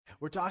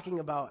We're talking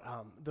about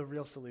the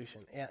real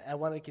solution. And I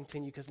want to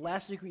continue because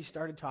last week we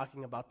started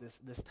talking about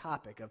this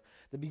topic of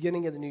the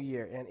beginning of the new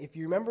year. And if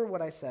you remember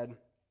what I said,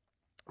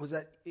 was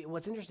that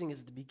what's interesting is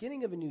at the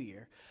beginning of a new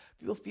year,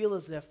 people feel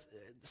as if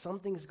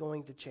something's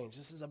going to change.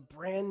 This is a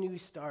brand new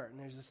start, and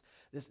there's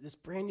this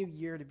brand new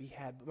year to be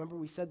had. But remember,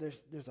 we said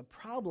there's a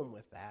problem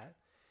with that,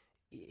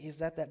 is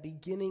that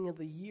beginning of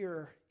the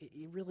year,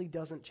 it really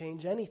doesn't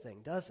change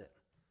anything, does it?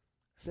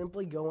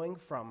 Simply going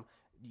from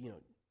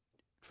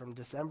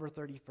December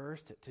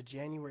 31st to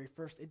January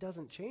 1st, it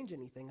doesn't change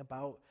anything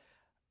about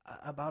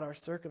our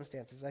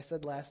circumstances. I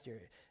said last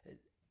year,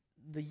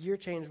 the year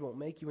change won't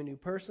make you a new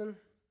person.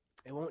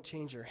 It won't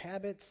change your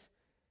habits.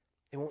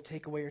 It won't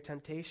take away your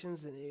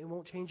temptations, and it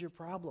won't change your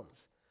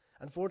problems.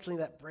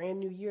 Unfortunately, that brand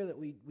new year that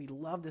we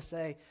love to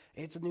say,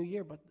 it's a new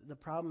year, but the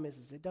problem is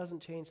it doesn't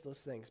change those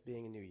things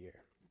being a new year.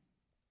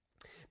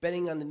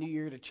 Betting on the new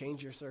year to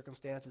change your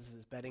circumstances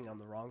is betting on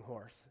the wrong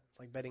horse. It's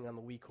like betting on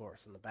the weak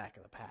horse in the back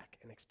of the pack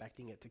and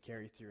expecting it to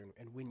carry through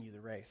and win you the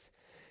race.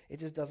 It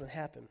just doesn't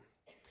happen.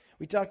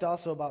 We talked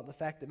also about the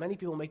fact that many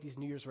people make these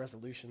New Year's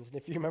resolutions, and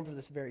if you remember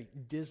this very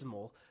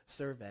dismal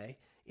survey,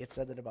 it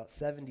said that about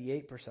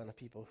 78% of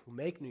people who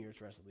make New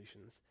Year's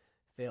resolutions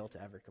fail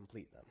to ever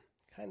complete them.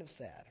 Kind of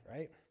sad,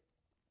 right?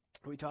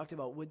 We talked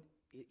about,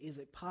 is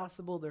it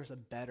possible there's a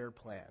better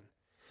plan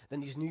than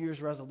these New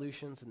Year's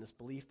resolutions and this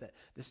belief that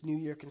this new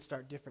year can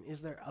start different?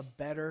 Is there a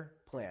better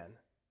plan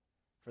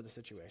for the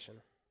situation?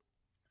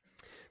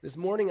 This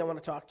morning, I want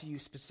to talk to you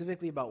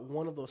specifically about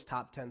one of those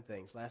top 10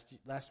 things.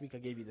 Last week, I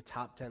gave you the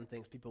top 10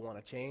 things people want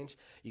to change.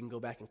 You can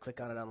go back and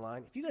click on it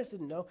online. If you guys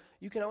didn't know,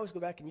 you can always go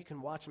back and you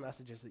can watch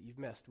messages that you've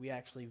missed. We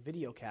actually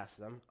videocast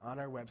them on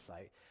our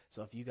website.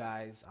 So if you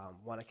guys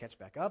want to catch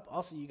back up,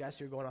 also you guys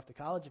who are going off to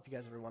college, if you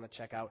guys ever want to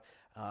check out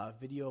a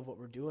video of what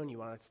we're doing, you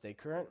want to stay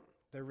current,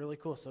 they're really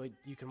cool. So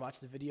you can watch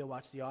the video,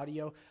 watch the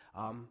audio.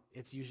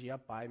 It's usually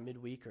up by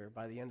midweek or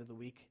by the end of the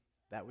week.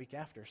 That week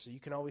after. So you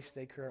can always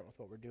stay current with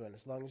what we're doing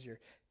as long as you're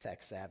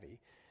tech savvy.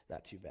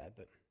 Not too bad.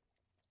 But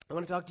I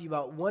want to talk to you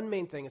about one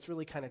main thing. It's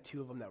really kind of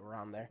two of them that were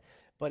on there.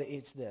 But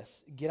it's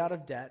this. Get out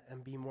of debt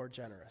and be more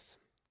generous.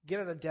 Get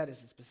out of debt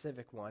is a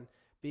specific one.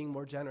 Being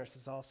more generous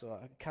is also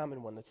a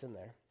common one that's in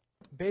there.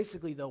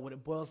 Basically, though, what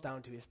it boils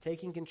down to is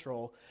taking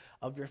control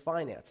of your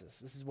finances.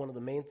 This is one of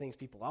the main things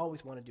people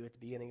always want to do at the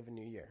beginning of a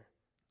new year.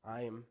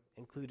 I am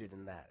included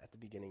in that at the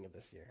beginning of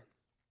this year.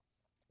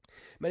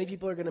 Many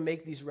people are going to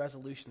make these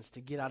resolutions to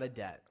get out of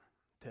debt,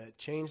 to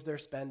change their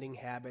spending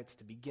habits,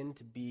 to begin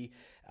to be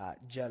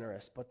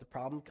generous. But the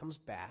problem comes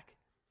back.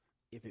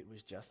 If it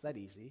was just that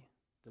easy,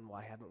 then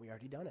why haven't we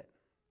already done it?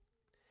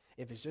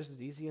 If it's just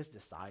as easy as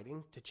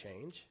deciding to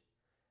change,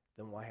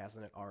 then why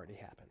hasn't it already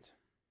happened?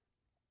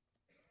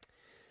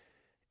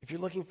 If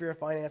you're looking for your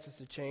finances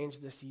to change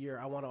this year,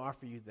 I want to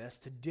offer you this,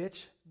 to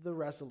ditch the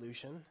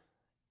resolution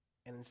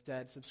and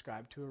instead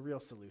subscribe to a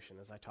real solution,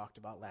 as I talked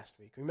about last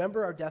week.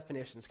 Remember our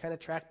definitions. Kind of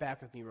track back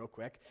with me real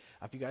quick.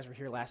 If you guys were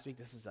here last week,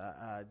 this is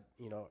a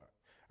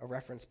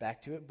reference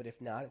back to it, but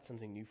if not, it's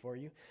something new for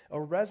you.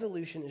 A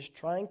resolution is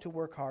trying to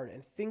work hard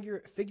and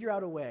figure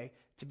out a way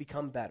to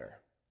become better.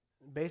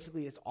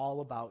 Basically, it's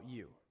all about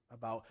you,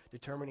 about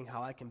determining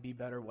how I can be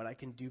better, what I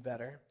can do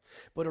better.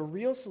 But a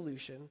real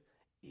solution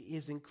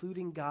is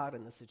including God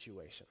in the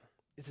situation.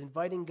 It's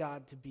inviting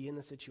God to be in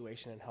the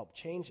situation and help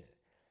change it.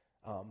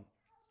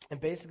 And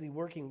basically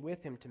working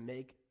with him to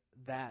make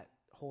that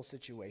whole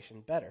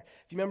situation better.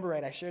 If you remember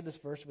right, I shared this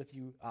verse with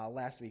you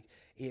last week.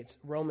 It's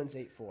Romans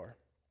 8:4.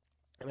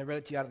 And I read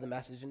it to you out of the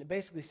Message, and it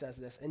basically says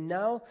this: "And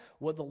now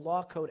what the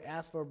law code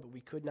asked for but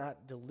we could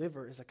not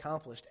deliver is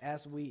accomplished,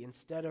 as we,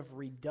 instead of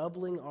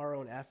redoubling our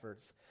own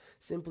efforts,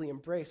 simply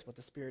embrace what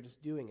the Spirit is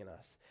doing in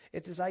us."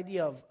 It's this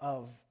idea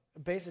of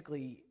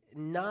basically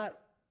not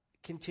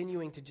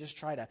continuing to just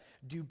try to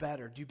do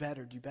better,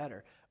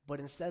 but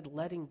instead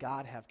letting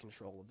God have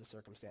control of the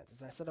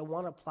circumstances. And I said I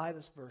want to apply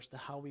this verse to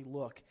how we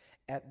look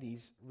at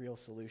these real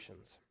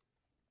solutions.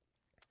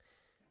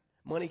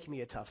 Money can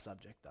be a tough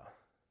subject, though,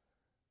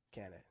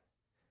 can it?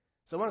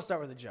 So I want to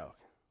start with a joke,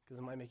 because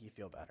it might make you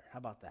feel better. How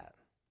about that?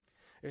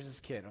 There's this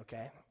kid,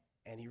 okay,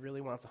 and he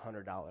really wants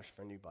 $100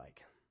 for a new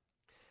bike.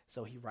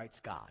 So he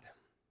writes God.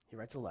 He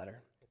writes a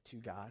letter to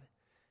God,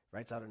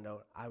 writes out a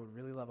note: "I would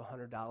really love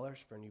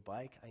 $100 for a new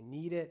bike. I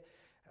need it.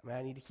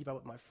 I need to keep up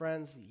with my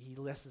friends." He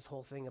lists this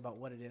whole thing about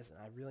what it is, and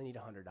I really need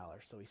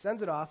 $100. So he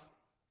sends it off.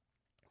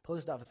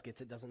 Post office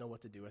gets it, doesn't know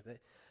what to do with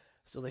it.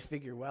 So they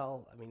figure,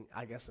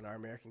 I guess in our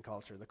American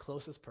culture, the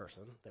closest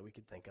person that we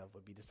could think of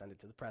would be to send it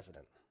to the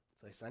president.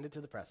 So they send it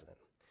to the president.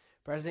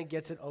 President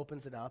gets it,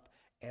 opens it up,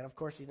 and of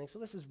course he thinks,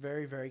 well, this is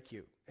very, very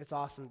cute. It's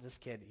awesome, this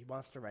kid. He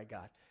wants to write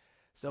God.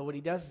 So what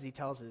he does is he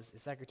tells his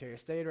Secretary of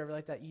State or whatever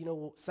like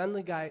that, send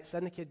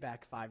the kid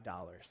back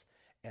 $5,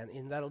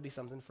 and that'll be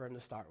something for him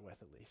to start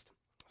with at least.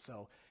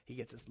 So he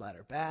gets his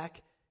letter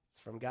back.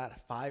 It's from God,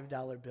 a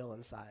 $5 bill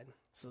inside.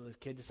 So the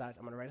kid decides,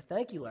 I'm going to write a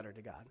thank you letter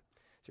to God.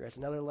 So he writes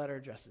another letter,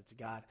 addressed it to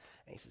God,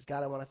 and he says,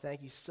 God, I want to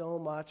thank you so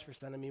much for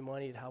sending me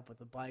money to help with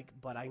the bike,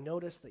 but I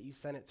noticed that you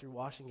sent it through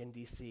Washington,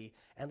 D.C.,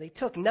 and they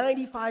took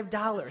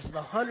 $95 of the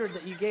 100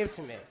 that you gave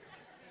to me.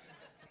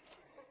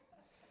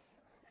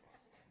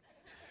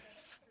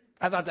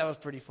 I thought that was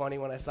pretty funny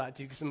when I saw it,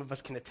 too, because some of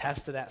us can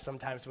attest to that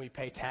sometimes when we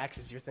pay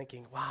taxes. You're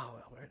thinking, wow,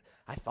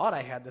 I thought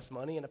I had this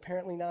money, and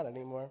apparently not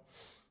anymore.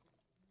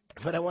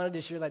 But I wanted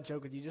to share that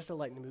joke with you just to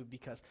lighten the mood,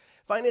 because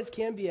finance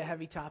can be a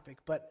heavy topic.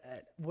 But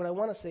what I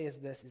want to say is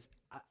this, is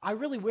I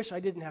really wish I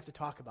didn't have to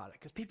talk about it,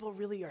 because people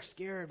really are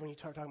scared when you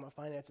start talking about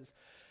finances.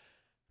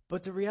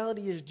 But the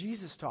reality is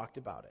Jesus talked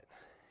about it.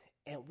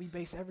 And we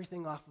base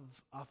everything off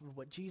of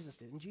what Jesus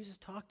did. And Jesus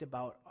talked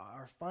about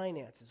our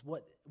finances,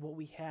 what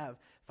we have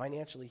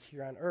financially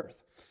here on earth.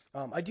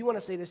 I do want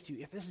to say this to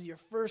you. If this is your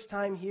first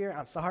time here,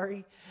 I'm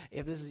sorry.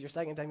 If this is your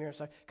second time here, I'm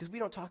sorry. Because we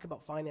don't talk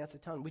about finance a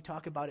ton. We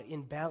talk about it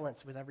in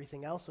balance with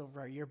everything else over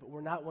our year. But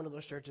we're not one of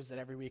those churches that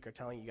every week are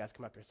telling you guys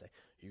come up here and say,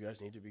 you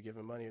guys need to be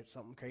giving money or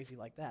something crazy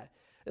like that.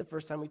 The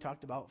first time we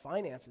talked about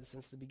finances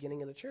since the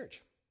beginning of the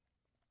church.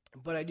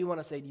 But I do want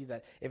to say to you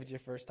that if it's your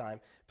first time,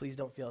 please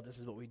don't feel this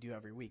is what we do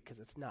every week, because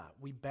it's not.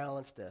 We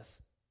balance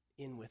this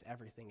in with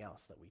everything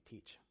else that we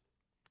teach.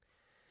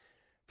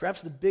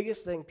 Perhaps the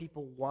biggest thing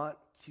people want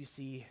to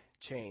see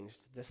changed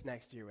this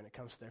next year when it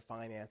comes to their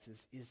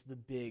finances is the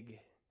big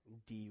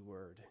D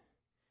word.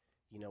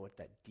 You know what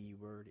that D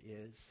word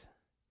is?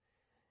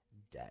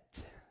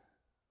 Debt.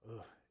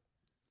 Ugh.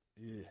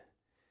 Ugh.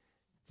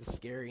 It's a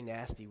scary,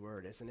 nasty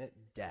word, isn't it?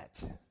 Debt.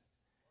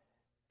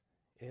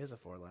 It is a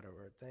 4-letter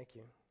word. Thank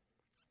you.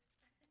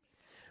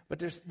 But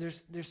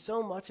there's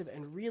so much of it,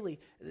 and really,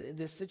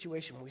 this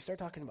situation, when we start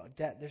talking about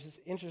debt, there's this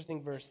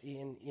interesting verse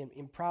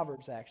in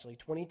Proverbs, actually,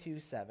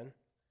 22:7.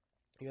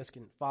 You guys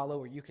can follow,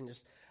 or you can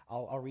just,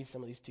 I'll read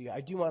some of these to you.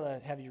 I do want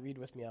to have you read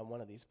with me on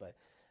one of these, but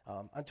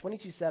on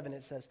 22:7,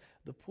 it says,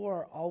 the poor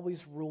are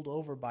always ruled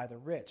over by the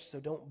rich, so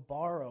don't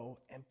borrow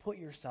and put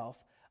yourself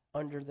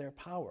under their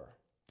power.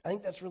 I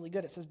think that's really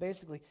good. It says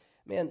basically,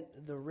 man,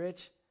 the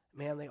rich,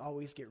 man, they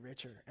always get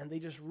richer, and they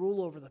just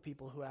rule over the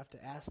people who have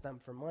to ask them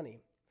for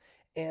money.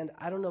 And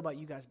I don't know about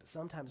you guys, but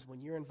sometimes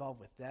when you're involved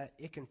with that,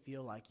 it can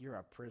feel like you're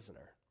a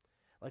prisoner.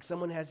 Like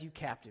someone has you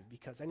captive,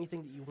 because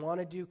anything that you want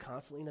to do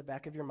constantly in the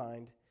back of your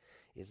mind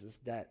is this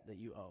debt that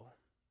you owe.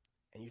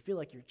 And you feel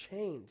like you're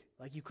chained.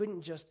 Like you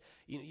couldn't just,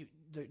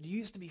 there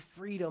used to be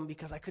freedom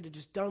because I could have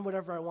just done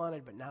whatever I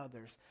wanted, but now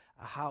there's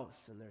a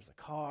house, and there's a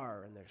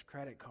car, and there's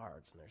credit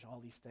cards, and there's all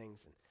these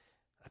things, and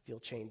I feel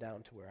chained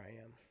down to where I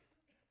am.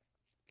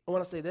 I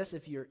want to say this,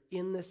 if you're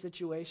in this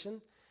situation,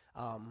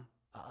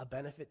 a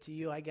benefit to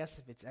you, I guess,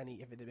 if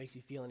it makes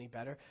you feel any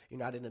better, you're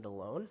not in it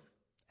alone.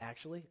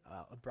 Actually,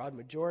 a broad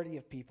majority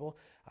of people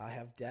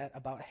have debt.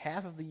 About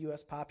half of the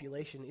U.S.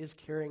 population is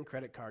carrying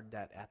credit card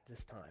debt at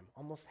this time,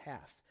 almost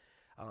half.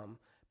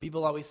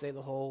 People always say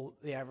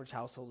the average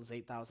household is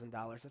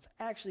 $8,000. That's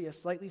actually a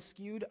slightly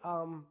skewed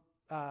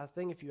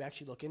thing if you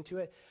actually look into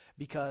it,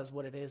 because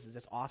what it is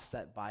it's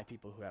offset by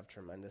people who have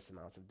tremendous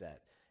amounts of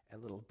debt.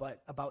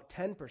 But about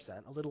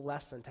 10%, a little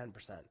less than 10%,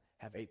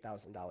 have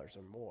 $8,000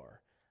 or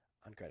more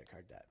on credit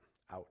card debt.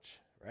 Ouch,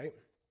 right?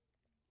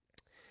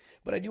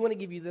 But I do want to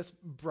give you this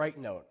bright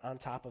note on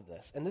top of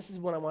this. And this is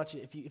what I want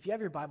you, if you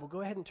have your Bible,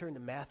 go ahead and turn to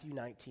Matthew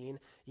 19.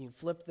 You can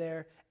flip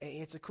there.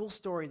 It's a cool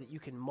story that you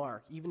can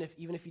mark, even if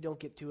you don't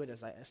get to it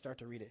as I start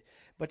to read it,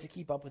 but to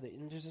keep up with it.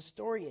 And there's a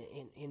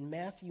story in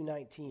Matthew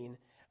 19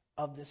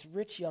 of this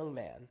rich young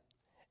man.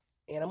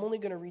 And I'm only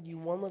going to read you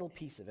one little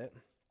piece of it.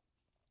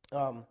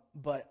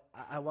 But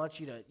I want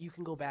you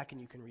can go back and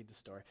you can read the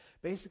story.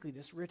 Basically,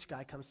 this rich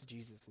guy comes to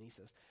Jesus and he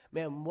says,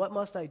 man, what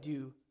must I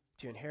do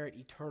to inherit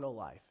eternal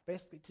life?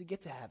 Basically, to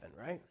get to heaven,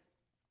 right?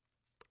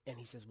 And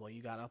he says, well,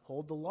 you got to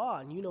uphold the law,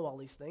 and you know all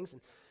these things.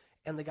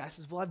 And the guy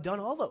says, well, I've done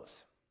all those.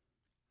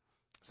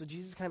 So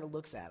Jesus kind of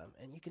looks at him,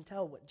 and you can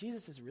tell what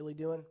Jesus is really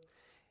doing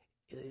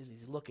is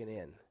he's looking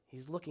in.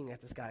 He's looking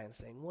at this guy and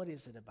saying, what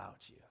is it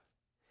about you?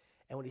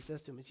 And what he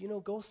says to him is,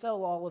 go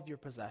sell all of your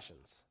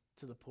possessions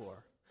to the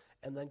poor,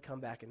 and then come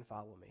back and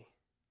follow me.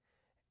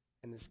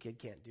 And this kid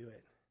can't do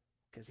it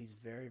because he's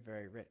very,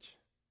 very rich.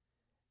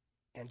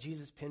 And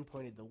Jesus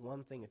pinpointed the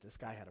one thing that this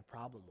guy had a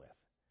problem with,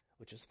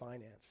 which is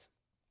finance.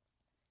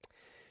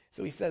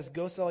 So he says,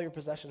 go sell your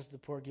possessions to the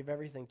poor, give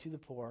everything to the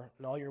poor,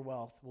 and all your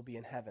wealth will be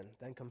in heaven.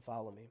 Then come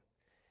follow me.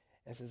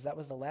 And it says that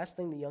was the last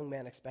thing the young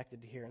man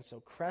expected to hear, and so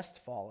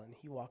crestfallen,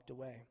 he walked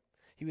away.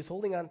 He was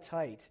holding on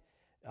tight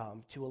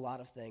to a lot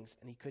of things,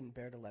 and he couldn't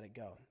bear to let it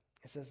go.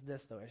 It says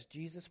this, though, as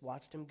Jesus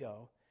watched him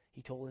go,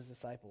 he told his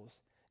disciples,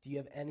 do you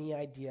have any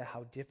idea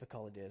how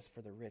difficult it is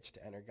for the rich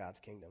to enter God's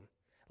kingdom?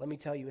 Let me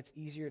tell you, it's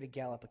easier to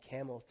gallop a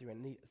camel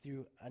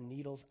through a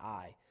needle's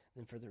eye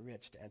than for the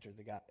rich to enter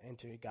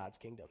God's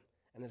kingdom.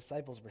 And the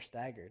disciples were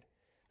staggered.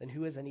 Then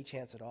who has any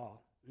chance at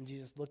all? And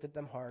Jesus looked at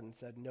them hard and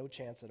said, no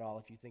chance at all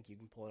if you think you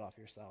can pull it off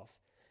yourself.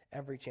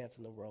 Every chance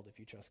in the world if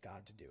you trust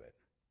God to do it.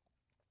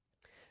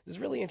 This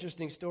really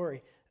interesting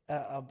story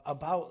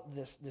about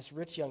this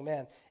rich young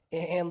man.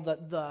 And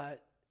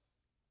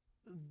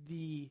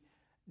the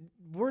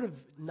word of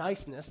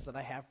niceness that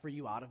I have for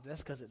you out of this,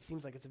 because it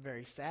seems like it's a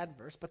very sad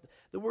verse, but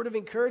the word of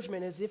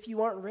encouragement is, if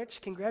you aren't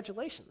rich,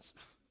 congratulations.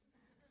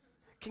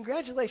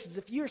 Congratulations.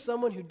 If you're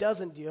someone who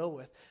doesn't deal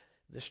with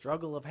the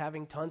struggle of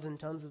having tons and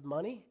tons of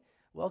money,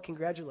 well,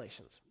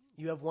 congratulations.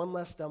 You have one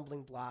less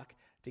stumbling block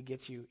to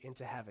get you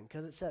into heaven,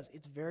 because it says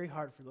it's very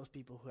hard for those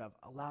people who have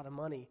a lot of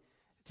money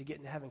to get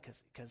into heaven,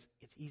 because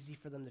it's easy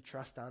for them to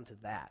trust onto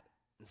that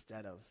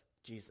instead of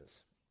Jesus.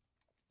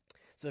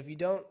 So if you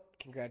don't,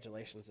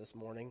 congratulations this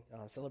morning.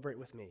 Celebrate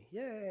with me.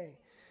 Yay!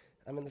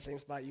 I'm in the same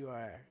spot you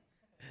are.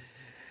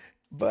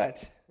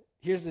 But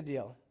here's the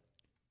deal.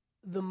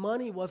 The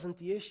money wasn't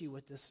the issue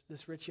with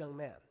this rich young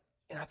man.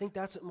 And I think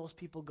that's what most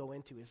people go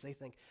into, is they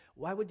think,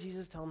 why would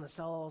Jesus tell him to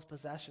sell all his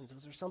possessions?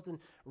 Was there something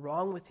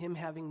wrong with him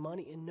having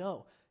money? And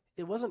no,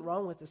 it wasn't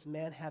wrong with this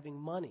man having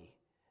money.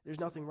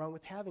 There's nothing wrong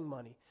with having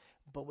money.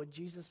 But what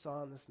Jesus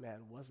saw in this man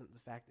wasn't the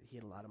fact that he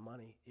had a lot of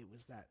money. It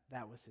was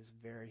that was his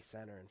very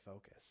center and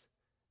focus.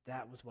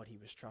 That was what he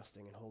was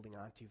trusting and holding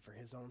on to for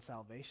his own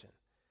salvation.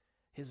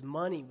 His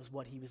money was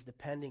what he was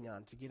depending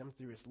on to get him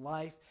through his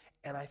life.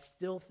 And I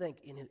still think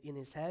in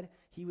his head,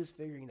 he was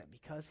figuring that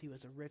because he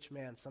was a rich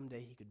man,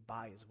 someday he could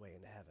buy his way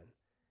into heaven.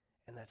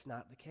 And that's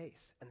not the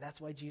case. And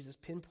that's why Jesus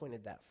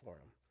pinpointed that for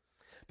him.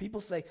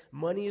 People say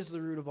money is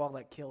the root of all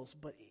that kills,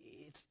 but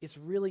it's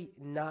really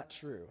not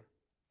true.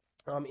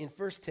 In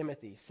 1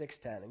 Timothy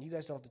 6:10, and you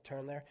guys don't have to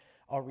turn there,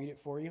 I'll read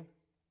it for you.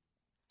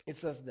 It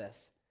says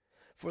this: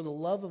 "For the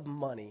love of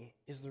money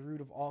is the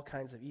root of all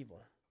kinds of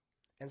evil.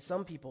 And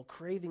some people,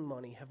 craving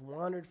money, have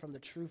wandered from the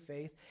true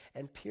faith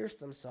and pierced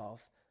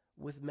themselves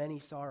with many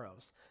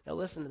sorrows." Now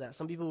listen to that.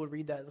 Some people would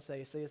read that and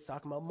say it's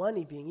talking about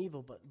money being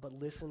evil, but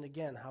listen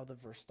again how the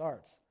verse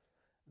starts.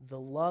 The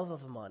love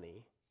of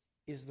money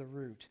is the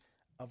root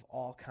of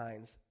all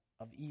kinds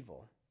of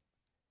evil.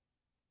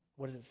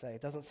 What does it say?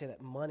 It doesn't say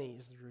that money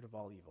is the root of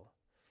all evil.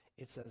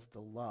 It says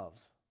the love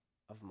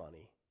of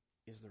money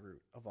is the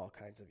root of all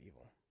kinds of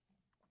evil.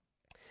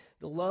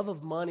 The love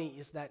of money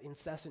is that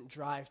incessant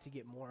drive to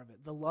get more of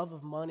it. The love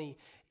of money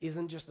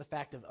isn't just the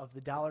fact of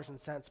the dollars and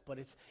cents, but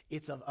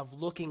it's of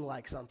looking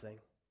like something.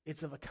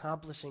 It's of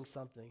accomplishing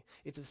something.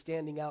 It's of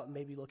standing out and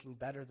maybe looking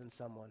better than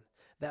someone.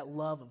 That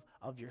love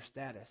of your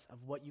status,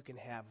 of what you can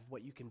have, of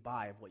what you can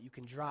buy, of what you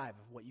can drive,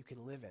 of what you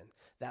can live in.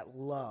 That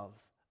love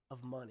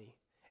of money.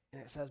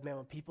 And it says, man,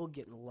 when people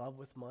get in love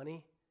with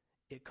money,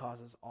 it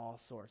causes all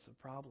sorts of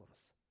problems.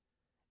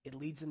 It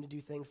leads them to do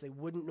things they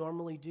wouldn't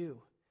normally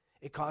do.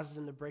 It causes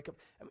them to break up.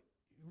 I mean,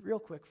 real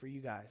quick for you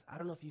guys, I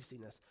don't know if you've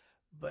seen this,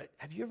 but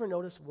have you ever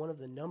noticed one of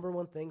the number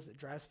one things that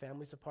drives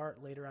families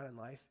apart later on in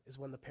life is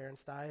when the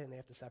parents die and they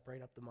have to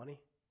separate up the money?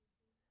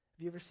 Have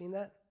you ever seen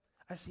that?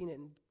 I've seen it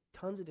in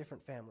tons of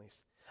different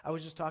families. I'm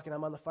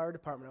on the fire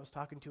department. I was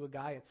talking to a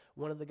guy, and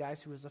one of the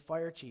guys who was the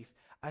fire chief,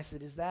 I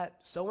said, "Is that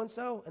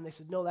so-and-so?" And they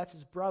said, "No, that's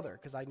his brother,"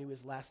 because I knew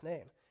his last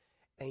name.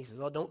 And he says,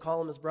 "Oh, don't call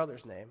him his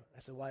brother's name."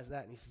 I said, "Why is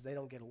that?" And he says, "They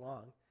don't get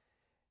along."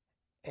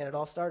 And it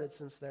all started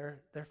since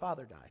their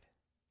father died,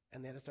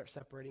 and they had to start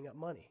separating up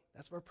money.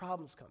 That's where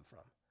problems come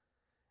from.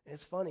 And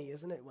it's funny,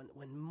 isn't it?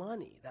 When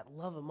money, that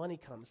love of money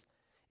comes,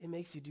 it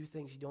makes you do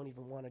things you don't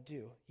even want to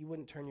do. You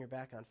wouldn't turn your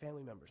back on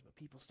family members, but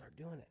people start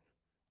doing it.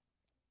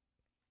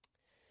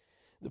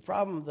 The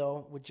problem,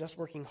 though, with just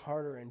working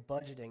harder and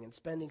budgeting and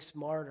spending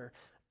smarter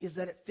is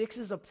that it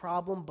fixes a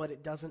problem, but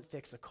it doesn't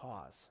fix a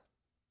cause.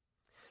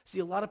 See,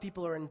 a lot of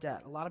people are in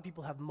debt. A lot of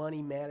people have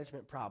money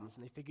management problems,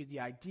 and they figure the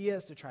idea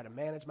is to try to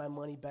manage my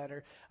money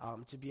better,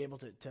 to be able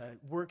to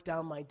work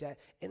down my debt,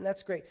 and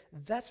that's great.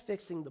 That's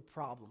fixing the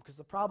problem, because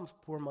the problem is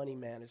poor money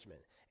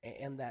management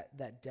and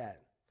that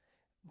debt.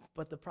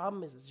 But the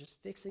problem is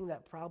just fixing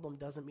that problem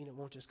doesn't mean it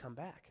won't just come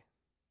back.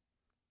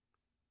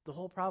 The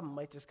whole problem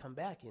might just come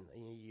back in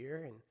a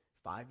year, in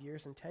 5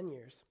 years, and 10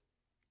 years.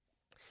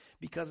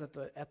 Because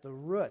at the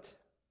root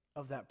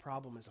of that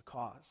problem is a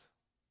cause,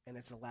 and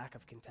it's a lack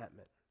of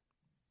contentment.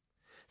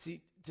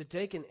 See, to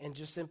take and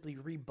just simply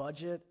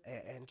re-budget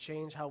and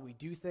change how we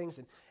do things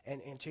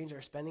and change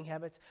our spending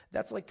habits,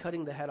 that's like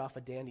cutting the head off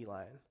a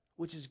dandelion,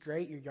 which is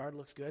great. Your yard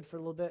looks good for a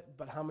little bit,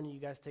 but how many of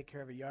you guys take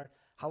care of a yard?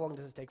 How long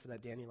does it take for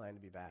that dandelion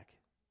to be back?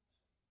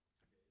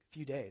 A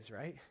few days,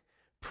 right?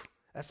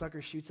 That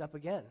sucker shoots up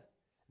again.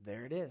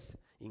 There it is.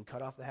 You can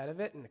cut off the head of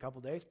it in a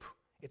couple days,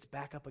 it's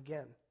back up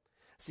again.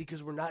 See,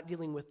 because we're not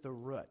dealing with the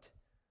root.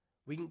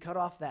 We can cut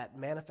off that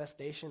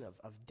manifestation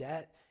of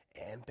debt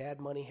and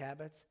bad money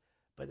habits,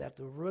 but at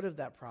the root of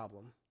that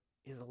problem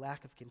is a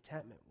lack of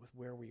contentment with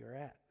where we are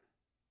at.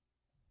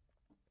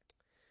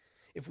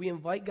 If we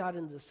invite God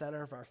into the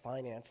center of our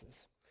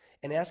finances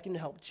and ask Him to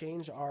help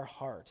change our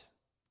heart,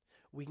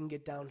 we can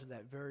get down to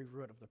that very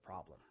root of the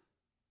problem,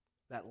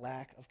 that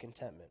lack of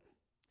contentment.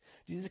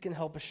 Jesus can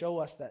help us show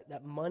us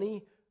that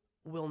money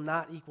will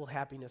not equal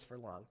happiness for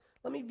long.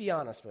 Let me be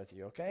honest with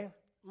you, okay?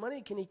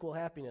 Money can equal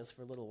happiness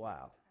for a little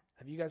while.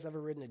 Have you guys ever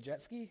ridden a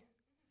jet ski?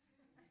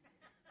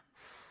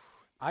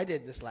 I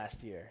did this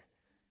last year.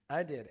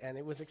 I did, and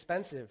it was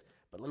expensive.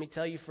 But let me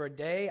tell you, for a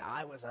day,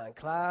 I was on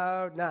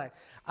cloud nine.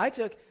 I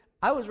took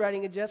I was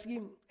riding a jet ski,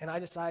 and I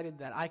decided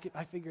that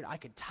I figured I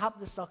could top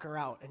the sucker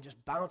out and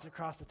just bounce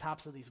across the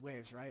tops of these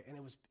waves, right? And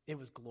it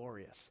was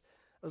glorious.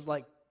 It was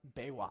like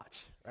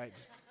Baywatch, right?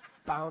 Just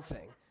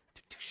bouncing.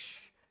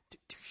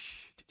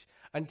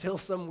 Until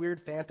some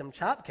weird phantom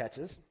chop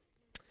catches.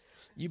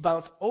 You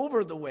bounce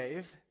over the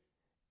wave,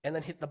 and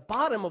then hit the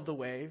bottom of the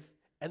wave,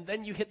 and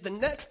then you hit the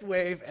next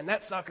wave, and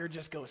that sucker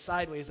just goes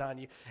sideways on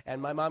you.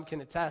 And my mom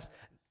can attest,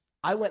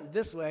 I went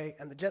this way,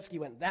 and the jet ski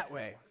went that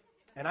way.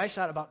 And I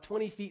shot about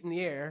 20 feet in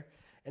the air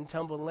and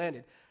tumbled and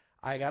landed.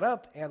 I got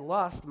up and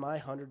lost my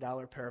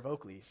 $100 pair of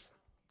Oakleys.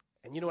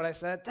 And you know what I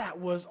said? That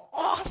was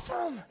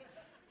awesome!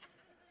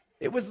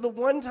 It was the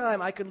one time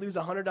I could lose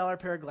a $100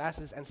 pair of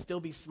glasses and still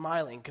be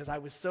smiling because I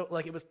was so,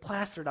 like, it was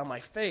plastered on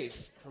my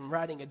face from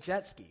riding a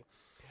jet ski.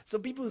 So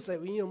people who say,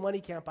 well, you know, money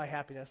can't buy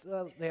happiness,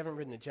 well, they haven't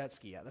ridden a jet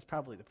ski yet. That's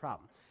probably the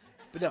problem.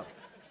 But no.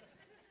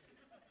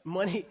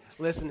 Money,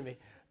 listen to me.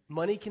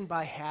 Money can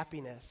buy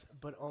happiness,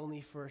 but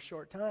only for a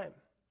short time.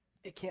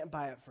 It can't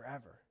buy it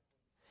forever.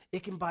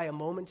 It can buy a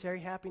momentary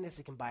happiness.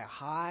 It can buy a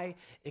high.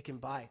 It can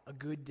buy a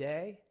good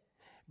day.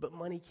 But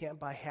money can't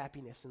buy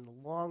happiness in the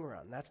long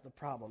run. That's the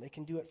problem. It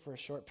can do it for a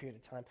short period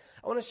of time.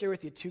 I want to share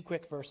with you 2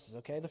 quick verses,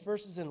 okay? The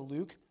first is in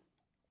Luke,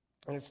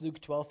 and it's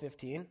Luke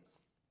 12:15.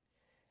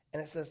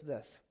 And it says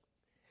this.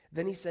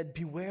 Then he said,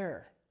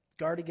 beware,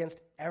 guard against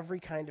every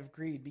kind of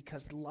greed,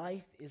 because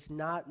life is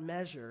not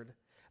measured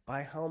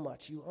by how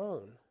much you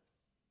own.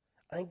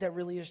 I think that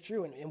really is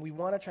true, and we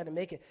want to try to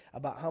make it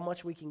about how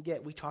much we can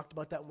get. We talked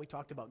about that when we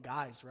talked about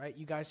guys, right?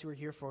 You guys who are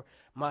here for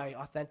my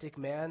Authentic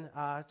Man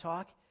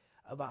talk,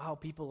 about how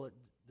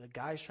the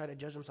guys try to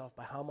judge themselves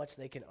by how much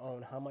they can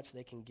own, how much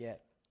they can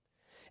get.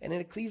 And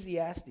in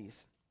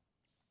Ecclesiastes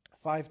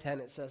 5:10,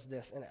 it says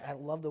this, and I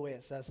love the way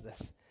it says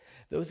this.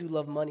 Those who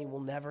love money will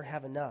never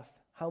have enough.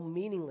 How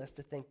meaningless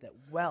to think that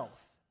wealth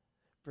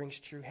brings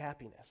true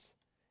happiness.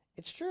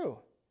 It's true.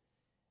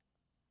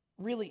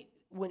 Really,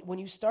 when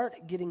you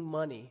start getting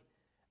money,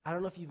 I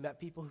don't know if you've met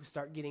people who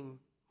start getting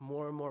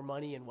more and more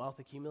money and wealth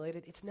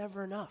accumulated. It's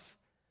never enough.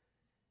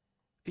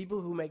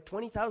 People who make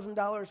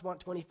 $20,000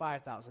 want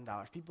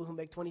 $25,000. People who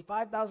make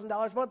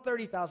 $25,000 want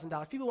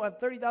 $30,000. People who have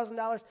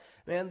 $30,000,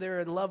 man, they're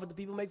in love with the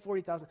people who make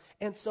 $40,000,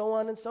 and so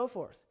on and so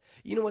forth.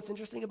 You know what's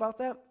interesting about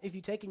that? If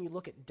you take and you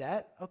look at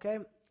debt, okay,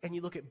 and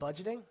you look at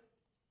budgeting,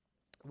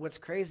 what's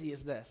crazy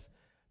is this.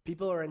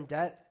 People are in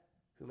debt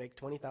who make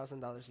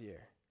 $20,000 a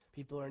year.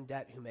 People are in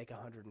debt who make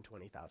 $120,000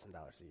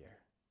 a year.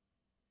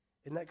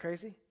 Isn't that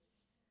crazy?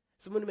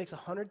 Someone who makes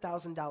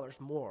 $100,000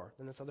 more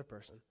than this other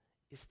person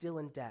is still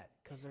in debt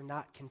because they're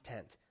not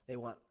content. They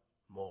want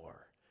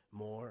more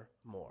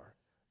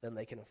than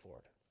they can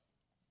afford.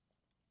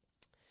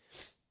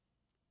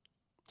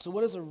 So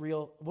what does a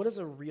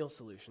real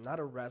solution, not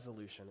a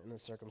resolution in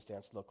this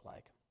circumstance look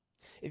like?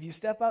 If you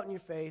step out in your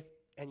faith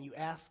and you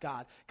ask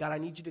God, I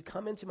need you to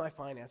come into my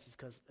finances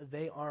because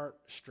they aren't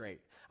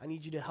straight. I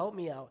need you to help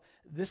me out.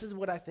 This is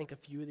what I think a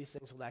few of these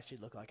things will actually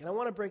look like. And I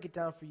want to break it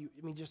down for you.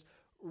 I mean, just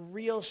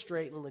real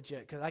straight and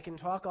legit, because I can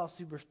talk all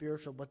super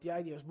spiritual, but the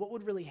idea is what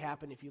would really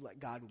happen if you let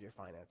God into your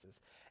finances?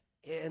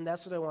 And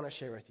that's what I want to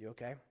share with you,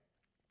 okay?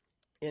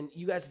 And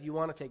you guys, if you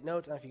want to take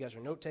notes, and if you guys are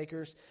note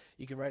takers,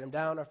 you can write them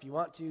down, or if you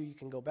want to, you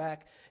can go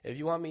back. If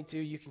you want me to,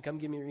 you can come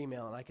give me your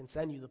email, and I can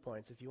send you the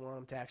points if you want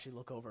them to actually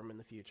look over them in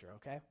the future,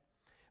 okay?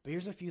 But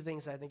here's a few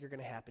things I think are going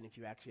to happen if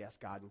you actually ask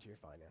God into your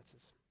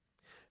finances.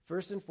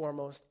 First and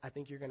foremost, I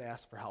think you're going to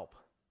ask for help.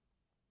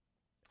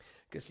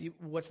 Because see,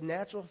 what's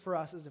natural for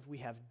us is if we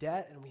have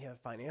debt and we have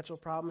financial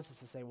problems, is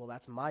to say, well,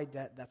 that's my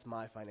debt, that's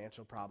my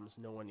financial problems.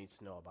 No one needs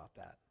to know about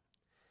that.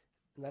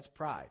 And that's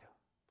pride.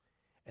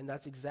 And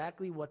that's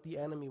exactly what the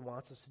enemy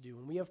wants us to do.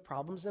 When we have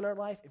problems in our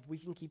life, if we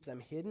can keep them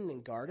hidden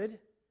and guarded,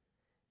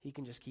 he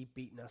can just keep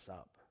beating us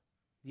up.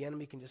 The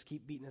enemy can just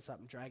keep beating us up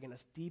and dragging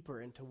us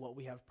deeper into what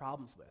we have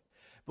problems with.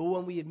 But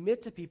when we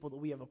admit to people that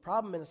we have a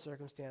problem in a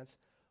circumstance,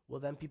 well,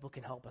 then people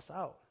can help us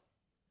out.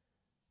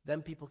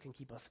 Then people can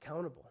keep us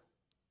accountable.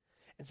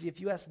 And see,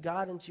 if you ask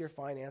God into your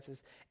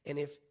finances, and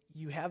if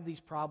you have these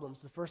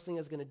problems, the first thing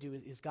it's going to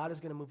do is God is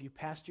going to move you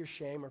past your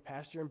shame or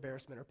past your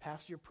embarrassment or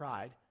past your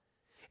pride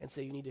and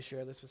say you need to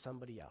share this with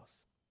somebody else.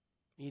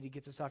 You need to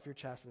get this off your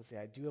chest and say,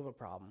 I do have a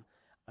problem.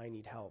 I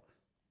need help.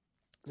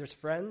 There's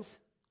friends,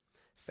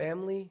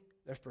 family,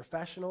 there's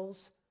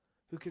professionals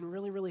who can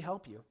really, really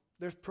help you.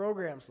 There's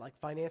programs like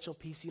Financial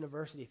Peace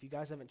University, if you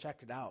guys haven't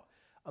checked it out.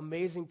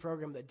 Amazing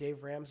program that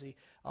Dave Ramsey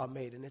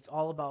made, and it's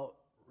all about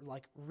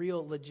like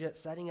real legit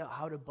setting out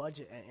how to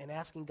budget and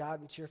asking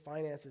God into your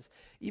finances.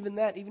 Even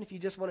if you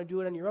just want to do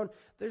it on your own,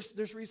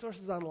 there's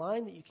resources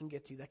online that you can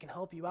get to that can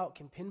help you out,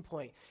 can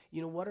pinpoint,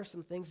 what are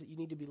some things that you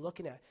need to be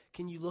looking at.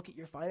 Can you look at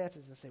your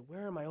finances and say,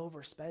 where am I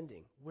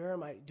overspending? Where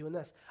am I doing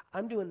this?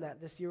 I'm doing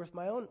that this year with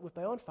my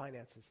own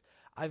finances.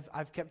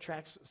 I've kept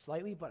track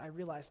slightly, but I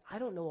realized I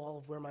don't know all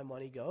of where my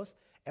money goes.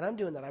 And I'm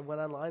doing that. I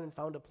went online and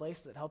found a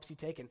place that helps you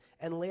take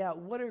and lay out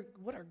what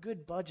are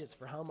good budgets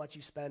for how much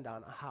you spend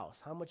on a house,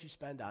 how much you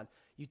spend on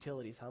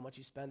utilities, how much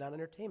you spend on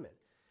entertainment.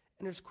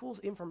 And there's cool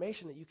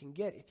information that you can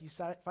get if you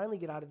finally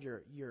get out of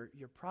your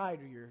pride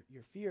or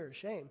your fear or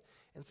shame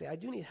and say, I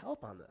do need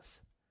help on this.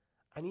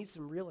 I need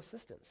some real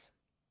assistance.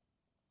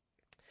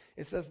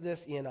 It says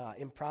this in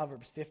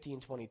Proverbs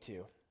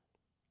 15:22.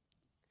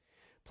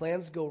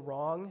 Plans go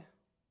wrong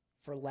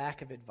for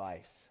lack of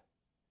advice.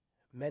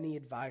 Many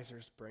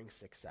advisors bring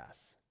success.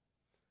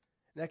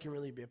 And that can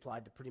really be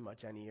applied to pretty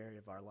much any area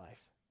of our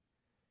life.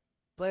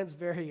 Plans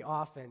very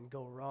often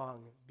go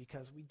wrong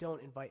because we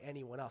don't invite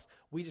anyone else.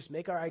 We just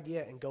make our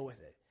idea and go with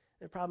it.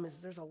 The problem is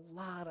there's a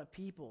lot of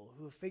people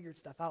who have figured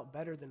stuff out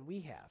better than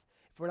we have.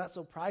 If we're not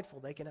so prideful,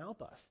 they can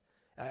help us.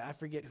 I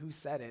forget who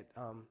said it.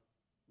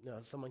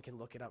 Someone can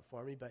look it up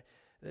for me, but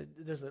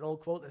there's an old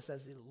quote that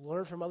says,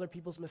 learn from other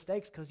people's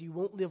mistakes because you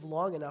won't live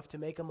long enough to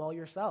make them all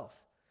yourself.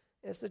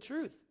 And it's the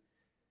truth.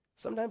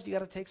 Sometimes you got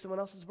to take someone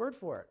else's word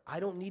for it. I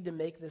don't need to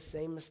make this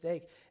same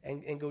mistake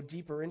and go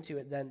deeper into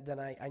it than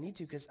I need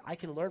to, because I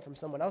can learn from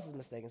someone else's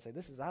mistake and say,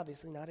 this is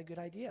obviously not a good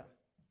idea.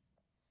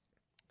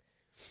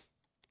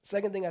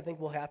 Second thing I think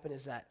will happen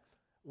is that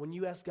when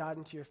you ask God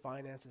into your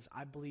finances,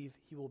 I believe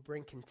he will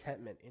bring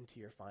contentment into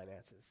your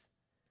finances.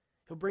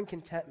 He'll bring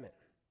contentment.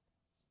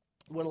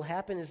 What will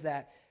happen is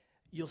that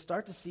you'll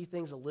start to see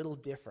things a little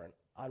different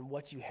on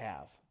what you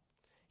have.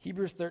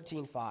 Hebrews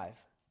 13:5.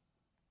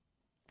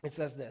 It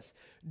says this,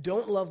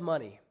 don't love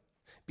money.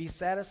 Be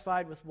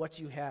satisfied with what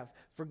you have,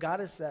 for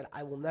God has said,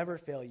 I will never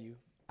fail you.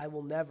 I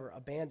will never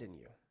abandon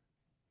you.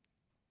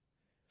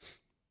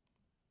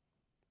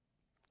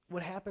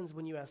 What happens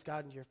when you ask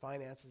God into your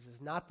finances is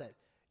not that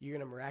you're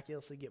going to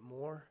miraculously get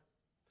more,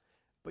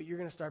 but you're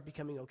going to start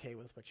becoming okay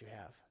with what you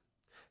have.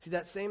 See,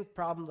 that same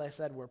problem that I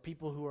said where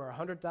people who are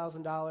 $100,000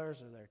 or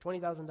they're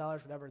 $20,000,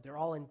 whatever, they're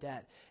all in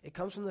debt. It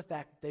comes from the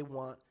fact that they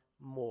want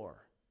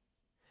more.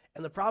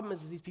 And the problem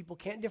is these people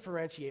can't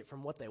differentiate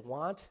from what they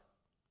want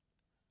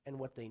and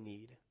what they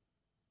need.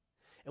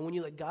 And when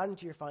you let God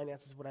into your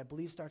finances, what I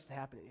believe starts to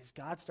happen is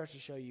God starts to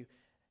show you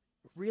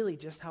really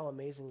just how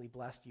amazingly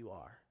blessed you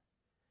are.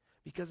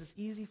 Because it's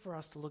easy for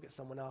us to look at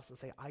someone else and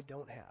say, I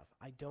don't have,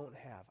 I don't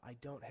have, I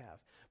don't have.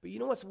 But you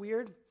know what's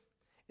weird?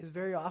 Is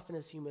very often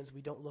as humans,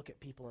 we don't look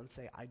at people and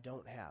say, I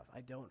don't have,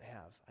 I don't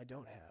have, I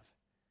don't have.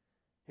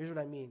 Here's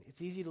what I mean.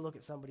 It's easy to look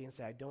at somebody and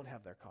say, I don't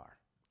have their car.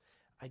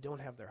 I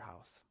don't have their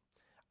house.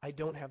 I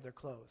don't have their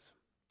clothes.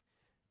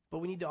 But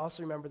we need to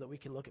also remember that we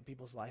can look at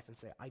people's life and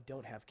say, I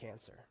don't have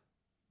cancer.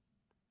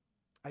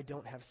 I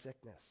don't have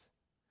sickness.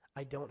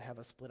 I don't have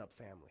a split up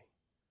family.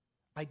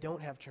 I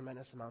don't have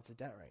tremendous amounts of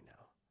debt right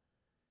now.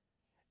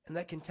 And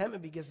that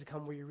contentment begins to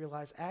come where you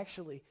realize,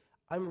 actually,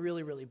 I'm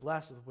really, really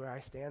blessed with where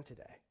I stand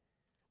today.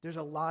 There's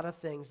a lot of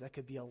things that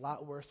could be a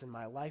lot worse in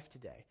my life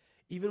today.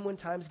 Even when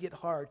times get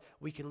hard,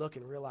 we can look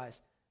and realize,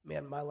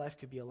 man, my life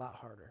could be a lot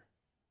harder.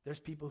 There's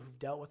people who've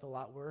dealt with a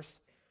lot worse,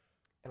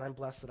 and I'm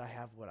blessed that I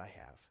have what I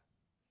have.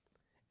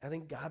 I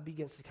think God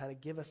begins to kind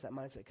of give us that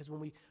mindset, because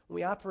when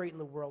we operate in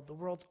the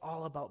world's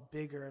all about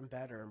bigger and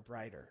better and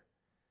brighter.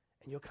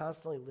 And you'll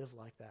constantly live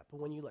like that. But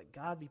when you let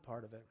God be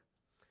part of it,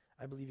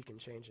 I believe he can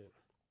change it.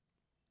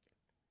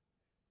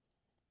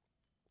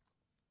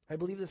 I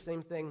believe the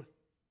same thing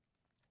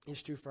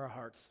is true for our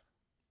hearts.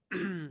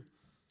 And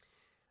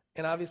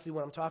obviously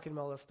when I'm talking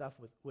about all this stuff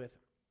with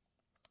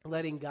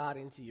letting God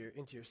into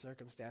your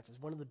circumstances,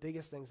 one of the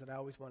biggest things that I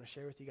always want to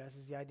share with you guys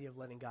is the idea of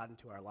letting God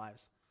into our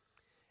lives.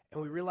 And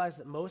we realize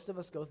that most of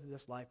us go through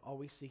this life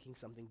always seeking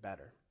something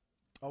better,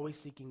 always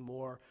seeking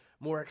more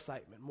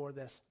excitement, more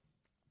this.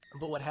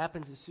 But what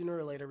happens is sooner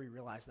or later we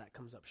realize that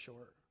comes up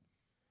short.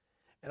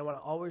 And I want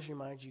to always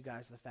remind you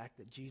guys the fact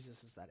that Jesus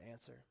is that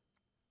answer.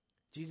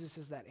 Jesus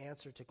is that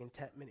answer to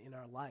contentment in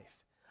our life.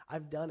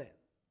 I've done it.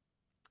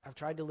 I've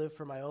tried to live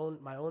for my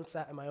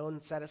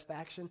own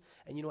satisfaction,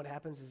 and you know what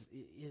happens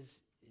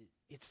is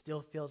it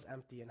still feels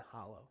empty and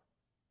hollow.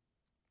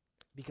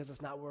 Because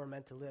it's not where we're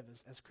meant to live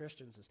as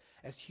Christians,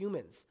 as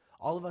humans.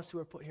 All of us who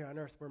are put here on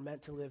earth, we're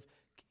meant to live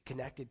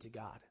connected to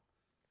God.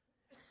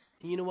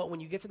 And you know what? When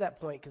you get to that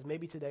point, because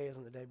maybe today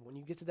isn't the day, but when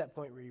you get to that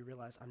point where you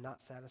realize I'm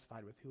not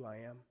satisfied with who I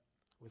am,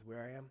 with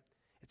where I am,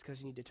 it's because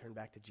you need to turn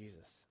back to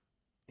Jesus.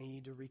 And you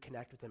need to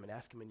reconnect with him and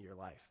ask him into your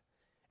life.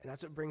 And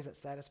that's what brings that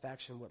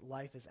satisfaction, what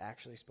life is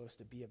actually supposed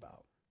to be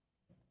about.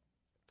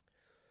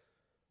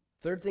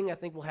 Third thing I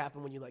think will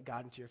happen when you let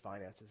God into your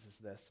finances is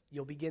this.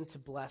 You'll begin to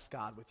bless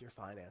God with your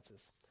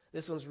finances.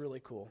 This one's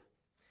really cool.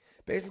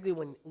 Basically,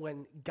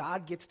 when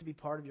God gets to be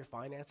part of your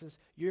finances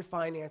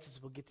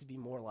will get to be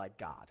more like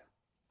God.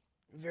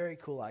 Very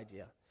cool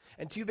idea.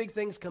 And two big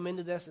things come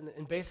into this,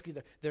 and basically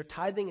they're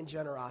tithing and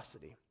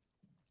generosity.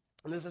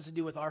 And this has to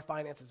do with our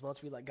finances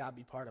once we let God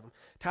be part of them.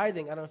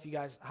 Tithing, I don't know if you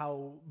guys,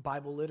 how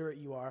Bible literate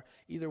you are.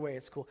 Either way,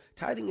 it's cool.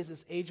 Tithing is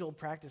this age-old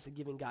practice of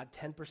giving God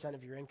 10%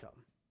 of your income.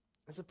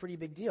 That's a pretty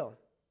big deal.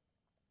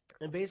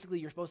 And basically,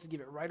 you're supposed to give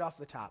it right off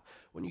the top.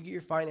 When you get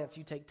your finance,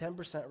 you take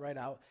 10% right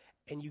out,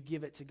 and you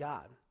give it to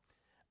God.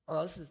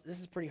 This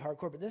is pretty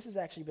hardcore, but this has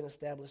actually been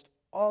established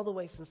all the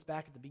way since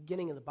back at the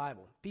beginning of the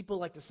Bible. People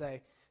like to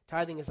say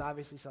tithing is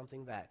obviously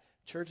something that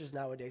churches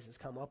nowadays has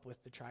come up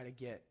with to try to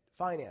get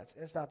finance.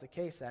 It's not the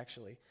case,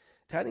 actually.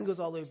 Tithing goes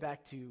all the way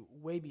back to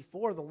way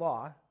before the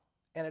law,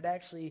 and it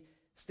actually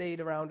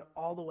stayed around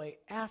all the way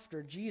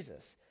after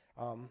Jesus.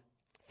 1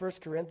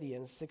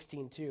 Corinthians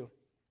 16:2.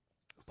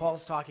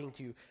 Paul's talking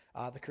to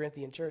the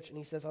Corinthian church, and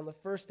he says, on the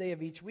first day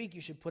of each week,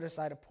 you should put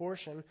aside a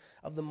portion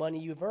of the money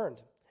you've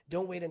earned.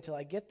 Don't wait until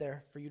I get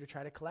there for you to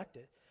try to collect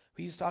it.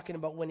 He's talking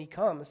about when he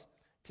comes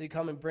to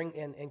come and bring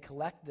in and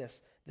collect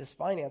this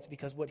finance,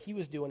 because what he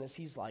was doing is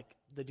he's like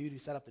the dude who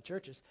set up the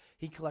churches.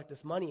 He'd collect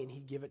this money and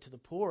he'd give it to the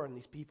poor and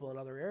these people in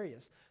other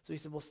areas. So he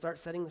said, well, start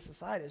setting this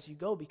aside as you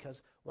go,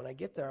 because when I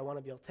get there, I want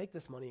to be able to take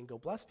this money and go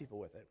bless people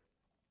with it.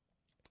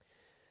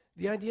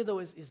 The idea, though,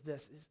 is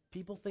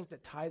people think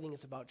that tithing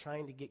is about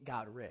trying to get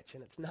God rich,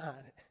 and it's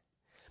not.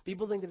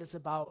 People think that it's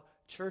about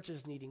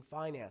churches needing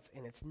finance,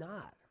 and it's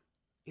not.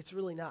 It's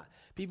really not.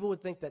 People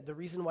would think that the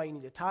reason why you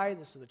need to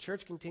tithe is so the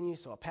church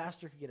continues, so a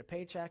pastor could get a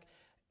paycheck,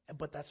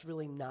 but that's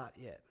really not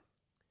it.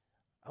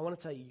 I want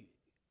to tell you,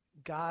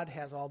 God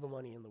has all the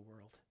money in the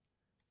world.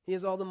 He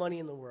has all the money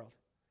in the world.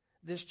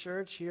 This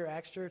church here,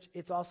 Acts Church,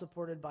 it's all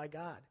supported by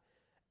God.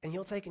 And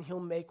he'll take and he'll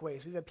make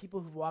ways. We've had people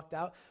who've walked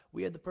out.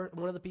 We had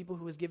one of the people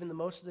who was given the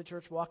most of the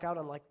church walk out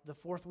on like the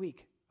 4th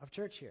week of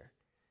church here.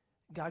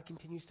 God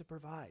continues to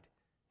provide.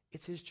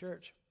 It's his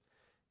church.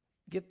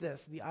 Get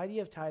this. The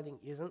idea of tithing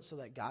isn't so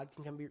that God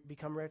can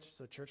become rich,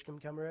 so church can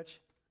become rich.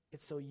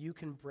 It's so you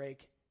can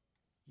break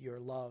your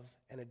love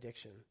and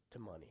addiction to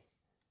money.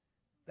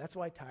 That's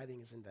why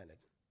tithing is invented.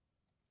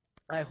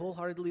 I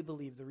wholeheartedly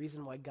believe the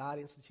reason why God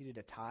instituted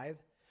a tithe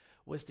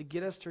was to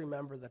get us to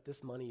remember that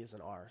this money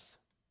isn't ours.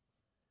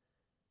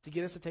 To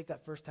get us to take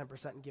that first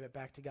 10% and give it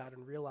back to God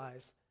and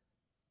realize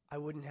I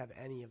wouldn't have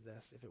any of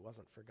this if it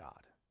wasn't for God.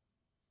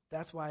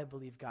 That's why I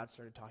believe God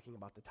started talking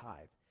about the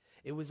tithe.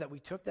 It was that we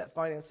took that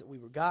finance that we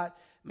got,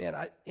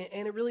 and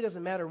it really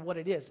doesn't matter what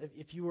it is.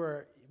 If you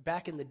were,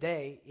 back in the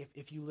day,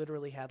 if you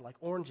literally had like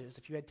oranges,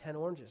 if you had 10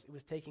 oranges, it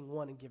was taking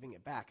one and giving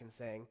it back and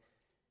saying,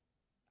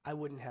 I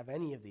wouldn't have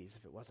any of these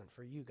if it wasn't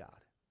for you, God.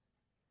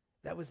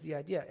 That was the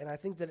idea, and I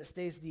think that it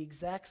stays the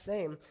exact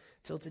same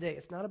till today.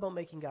 It's not about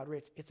making God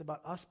rich. It's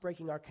about us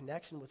breaking our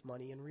connection with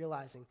money and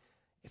realizing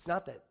it's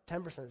not that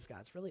 10% is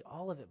God's. Really,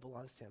 all of it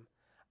belongs to him.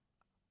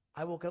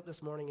 I woke up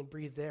this morning and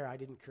breathed air I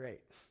didn't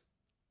create.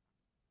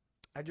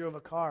 I drove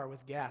a car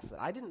with gas that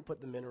I didn't put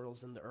the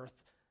minerals in the earth,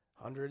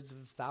 hundreds of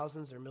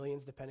thousands or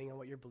millions, depending on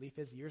what your belief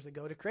is, years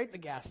ago to create the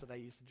gas that I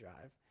used to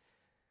drive.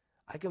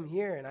 I come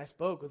here and I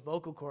spoke with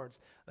vocal cords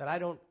that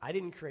I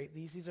didn't create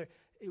these.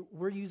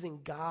 We're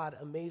using God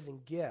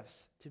amazing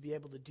gifts to be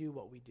able to do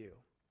what we do.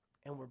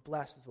 And we're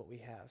blessed with what we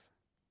have.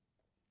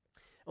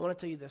 I want to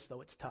tell you this,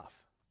 though. It's tough.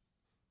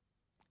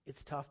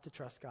 It's tough to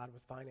trust God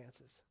with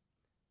finances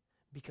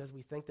because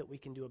we think that we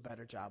can do a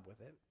better job with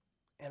it.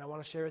 And I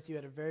want to share with you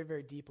at a very,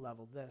 very deep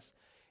level this.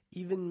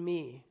 Even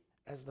me,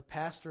 as the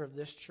pastor of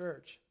this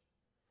church,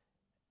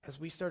 as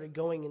we started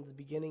going in the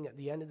beginning, at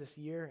the end of this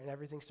year, and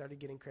everything started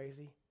getting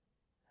crazy,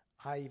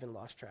 I even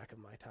lost track of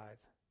my tithe.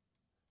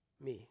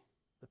 Me,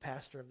 the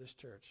pastor of this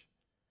church.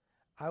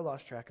 I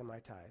lost track of my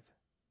tithe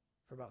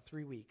for about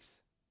 3 weeks,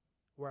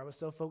 where I was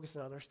so focused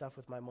on other stuff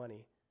with my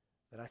money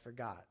that I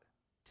forgot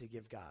to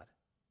give God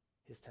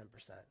his 10%.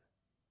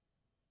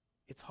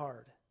 It's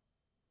hard,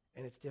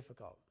 and it's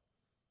difficult.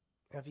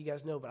 Now, if you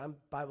guys know, but I'm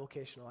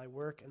bivocational. I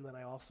work, and then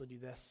I also do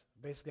this.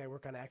 Basically, I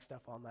work on ag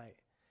stuff all night.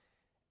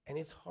 And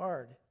it's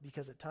hard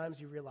because at times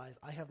you realize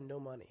I have no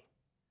money.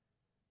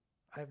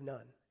 I have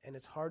none. And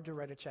it's hard to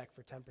write a check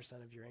for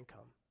 10% of your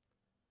income.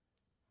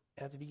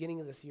 And at the beginning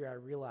of this year, I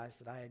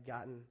realized that I had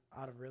gotten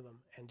out of rhythm.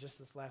 And just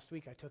this last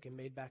week, I took and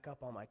made back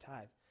up all my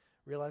tithe,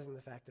 realizing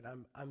the fact that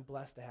I'm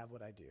blessed to have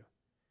what I do.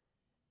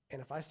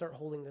 And if I start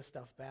holding this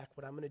stuff back,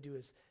 what I'm going to do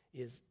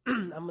is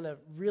I'm going to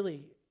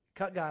really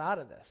cut God out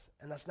of this.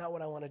 And that's not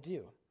what I want to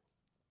do.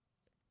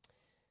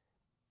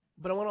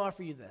 But I want to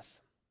offer you this.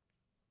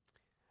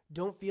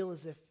 Don't feel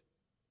as if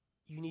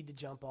you need to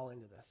jump all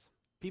into this.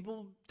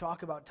 People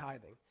talk about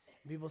tithing.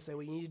 People say,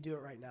 well, you need to do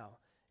it right now.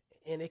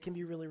 And it can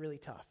be really, really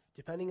tough.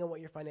 Depending on what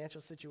your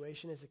financial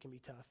situation is, it can be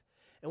tough.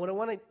 And what I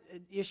want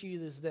to issue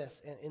you is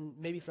this, and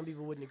maybe some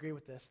people wouldn't agree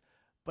with this,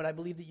 but I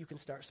believe that you can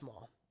start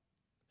small.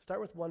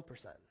 Start with 1%.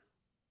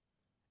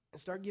 And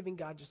start giving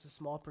God just a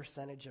small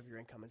percentage of your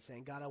income and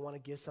saying, God, I want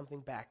to give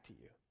something back to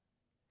you.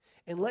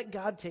 And let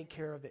God take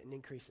care of it and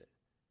increase it.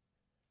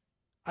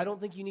 I don't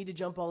think you need to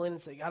jump all in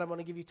and say, God, I want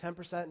to give you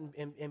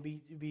 10% and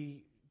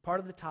be part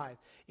of the tithe.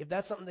 If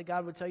that's something that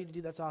God would tell you to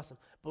do, that's awesome.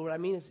 But what I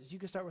mean is you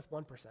can start with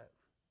 1%.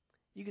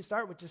 You can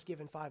start with just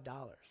giving $5.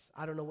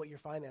 I don't know what your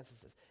finances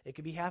is. It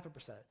could be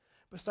 0.5%.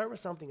 But start with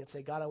something and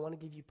say, God, I want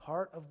to give you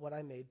part of what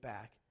I made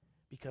back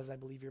because I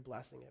believe you're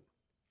blessing it.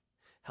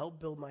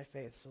 Help build my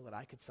faith so that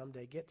I could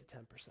someday get to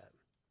 10%.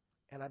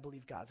 And I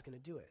believe God's going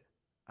to do it.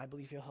 I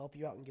believe he'll help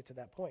you out and get to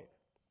that point.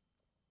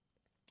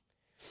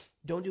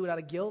 Don't do it out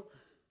of guilt.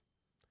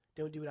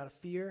 Don't do it out of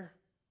fear.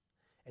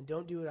 And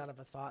don't do it out of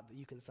a thought that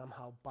you can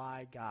somehow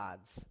buy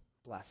God's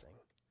blessing,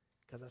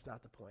 because that's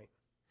not the point.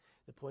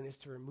 The point is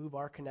to remove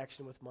our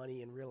connection with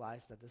money and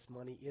realize that this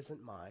money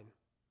isn't mine,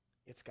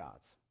 it's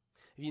God's.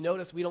 If you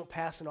notice, we don't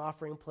pass an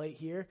offering plate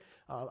here.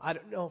 I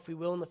don't know if we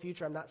will in the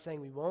future. I'm not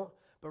saying we won't.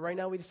 But right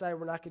now we decided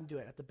we're not going to do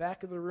it. At the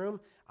back of the room,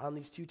 on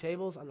these two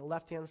tables, on the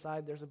left-hand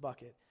side, there's a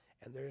bucket.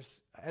 And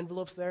there's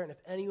envelopes there. And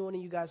if any one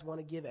of you guys want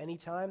to give any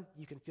time,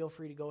 you can feel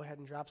free to go ahead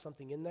and drop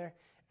something in there,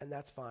 and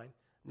that's fine.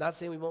 I'm not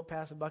saying we won't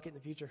pass a bucket in the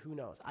future. Who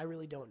knows? I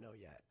really don't know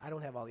yet. I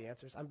don't have all the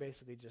answers. I'm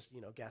basically just,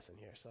 guessing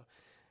here. So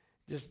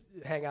just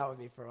hang out with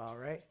me for a while,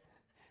 right?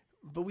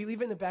 But we leave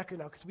it in the background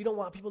now because we don't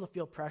want people to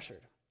feel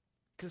pressured.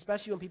 Because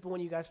especially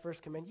when you guys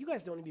first come in, you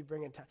guys don't need to be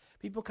bringing time.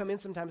 People come in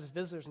sometimes as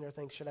visitors and they're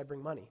thinking, should I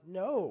bring money?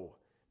 No,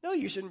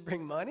 you shouldn't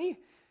bring money.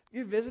 If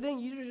you're visiting,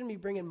 you shouldn't be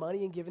bringing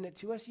money and giving it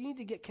to us. You need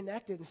to get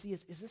connected and see,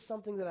 is this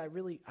something that I'm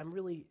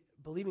really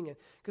believing in?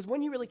 Because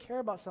when you really care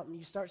about something,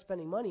 you start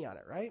spending money on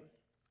it, right?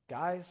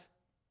 Guys,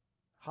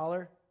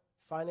 holler,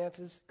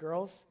 finances,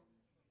 girls.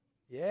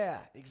 Yeah,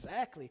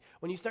 exactly.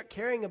 When you start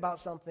caring about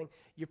something,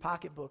 your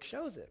pocketbook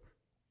shows it.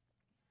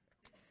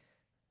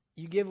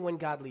 You give when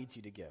God leads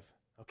you to give,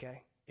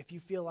 okay? If you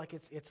feel like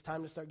it's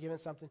time to start giving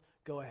something,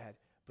 go ahead.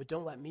 But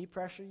don't let me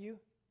pressure you.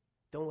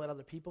 Don't let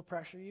other people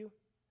pressure you.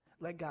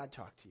 Let God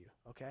talk to you,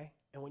 okay?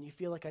 And when you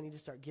feel like I need to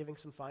start giving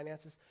some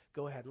finances,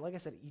 go ahead. And like I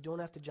said, you don't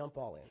have to jump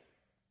all in.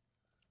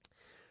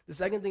 The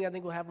second thing I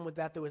think will happen with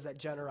that, though, is that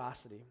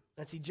generosity.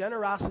 And see,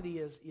 generosity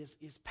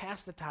is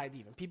past the tithe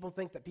even. People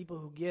think that people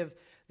who give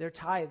their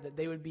tithe, that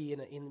they would be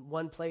in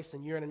one place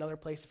and you're in another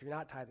place if you're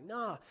not tithing.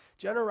 No,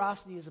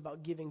 generosity is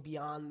about giving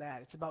beyond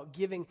that. It's about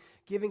giving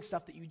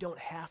stuff that you don't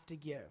have to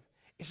give.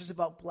 It's just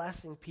about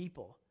blessing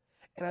people.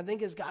 And I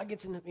think as God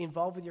gets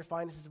involved with your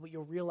finances, what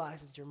you'll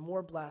realize is you're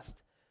more blessed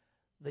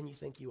than you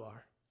think you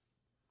are.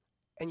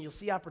 And you'll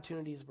see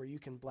opportunities where you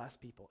can bless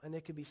people. And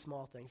it could be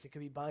small things. It could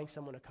be buying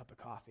someone a cup of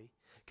coffee.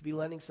 It could be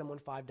lending someone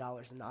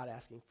 $5 and not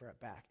asking for it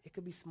back. It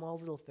could be small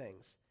little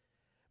things.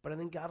 But I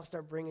think God will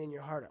start bringing in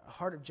your heart a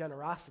heart of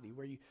generosity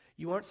where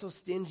you aren't so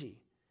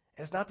stingy.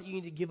 And it's not that you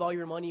need to give all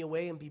your money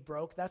away and be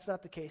broke. That's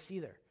not the case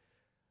either.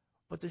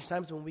 But there's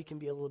times when we can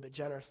be a little bit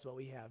generous with what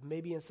we have.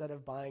 Maybe instead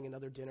of buying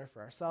another dinner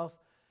for ourselves,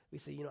 we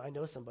say, I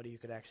know somebody who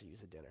could actually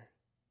use a dinner.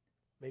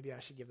 Maybe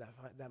I should give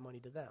that money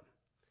to them.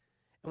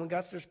 And when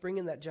God starts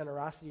bringing that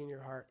generosity in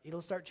your heart,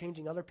 it'll start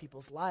changing other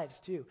people's lives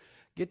too.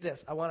 Get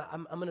this. I'm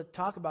going to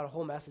talk about a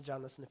whole message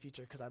on this in the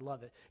future because I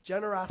love it.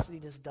 Generosity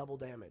does double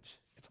damage.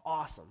 It's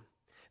awesome.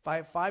 If I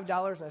have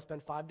 $5 and I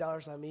spend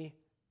 $5 on me,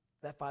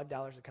 that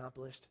 $5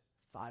 accomplished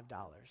 $5.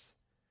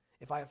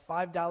 If I have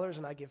 $5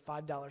 and I give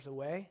 $5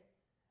 away,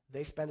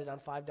 they spend it on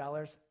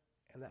 $5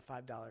 and that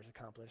 $5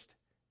 accomplished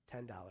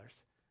 $10.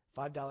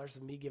 $5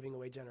 of me giving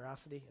away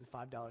generosity and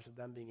 $5 of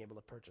them being able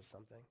to purchase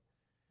something.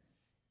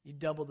 You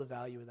double the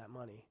value of that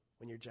money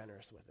when you're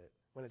generous with it,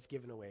 when it's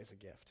given away as a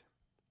gift.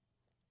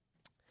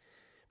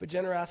 But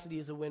generosity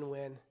is a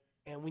win-win,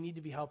 and we need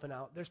to be helping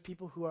out. There's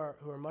people who are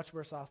much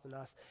worse off than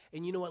us.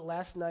 And you know what?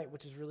 Last night,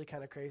 which is really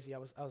kind of crazy, I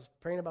was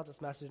praying about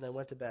this message, and I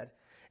went to bed.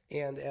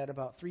 And at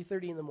about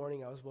 3:30 in the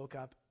morning, I woke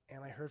up,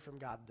 and I heard from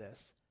God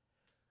this: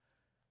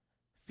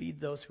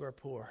 feed those who are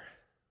poor.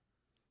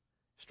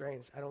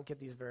 Strange. I don't get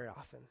these very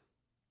often.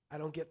 I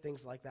don't get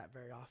things like that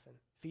very often.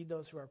 Feed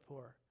those who are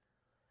poor.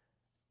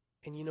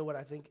 And you know what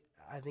I think?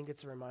 I think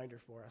it's a reminder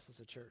for us as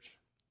a church.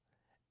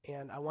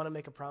 And I want to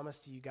make a promise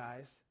to you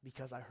guys,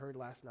 because I heard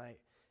last night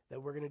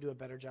that we're going to do a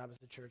better job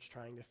as a church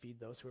trying to feed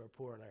those who are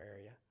poor in our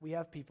area. We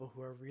have people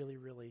who are really,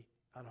 really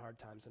on hard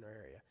times in our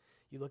area.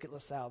 You look at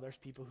LaSalle, there's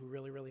people who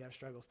really, really have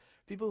struggles.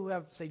 People who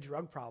have, say,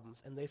 drug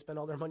problems, and they spend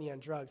all their money on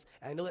drugs.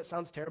 And I know that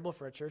sounds terrible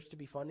for a church to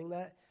be funding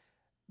that,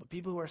 but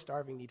people who are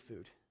starving need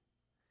food.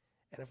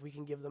 And if we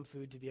can give them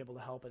food to be able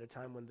to help at a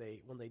time when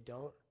they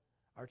don't,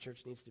 our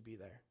church needs to be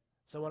there.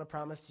 So I want to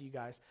promise to you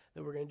guys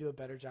that we're going to do a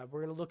better job.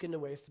 We're going to look into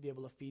ways to be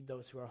able to feed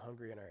those who are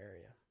hungry in our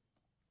area.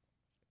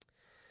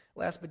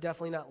 Last but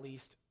definitely not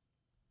least,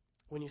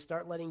 when you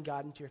start letting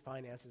God into your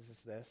finances,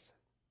 it's this: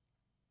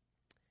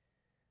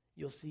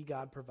 you'll see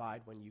God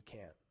provide when you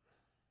can't.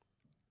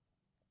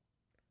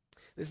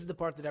 This is the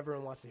part that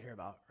everyone wants to hear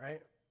about,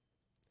 right?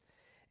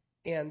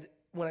 And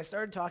when I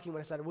said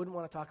I wouldn't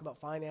want to talk about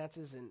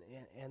finances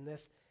and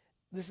this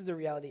is the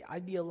reality.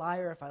 I'd be a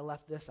liar if I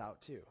left this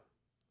out too.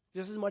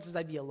 Just as much as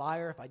I'd be a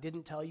liar if I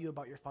didn't tell you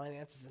about your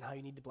finances and how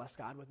you need to bless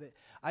God with it,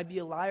 I'd be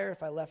a liar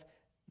if I left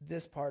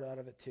this part out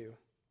of it too.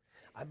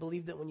 I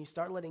believe that when you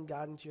start letting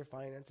God into your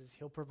finances,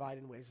 He'll provide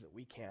in ways that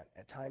we can't,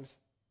 at times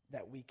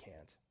that we can't.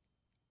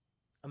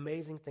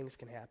 Amazing things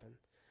can happen.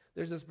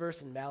 There's this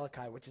verse in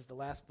Malachi, which is the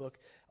last book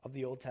of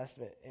the Old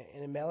Testament.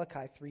 And in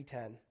Malachi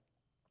 3:10,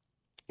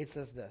 it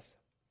says this: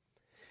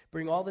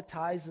 "Bring all the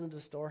tithes into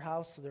the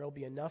storehouse so there will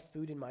be enough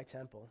food in my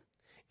temple.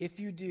 If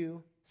you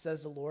do,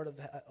 says the Lord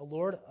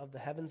of the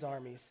heaven's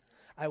armies,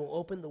 I will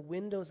open the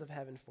windows of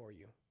heaven for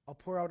you. I'll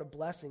pour out a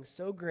blessing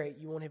so great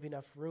you won't have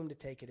enough room to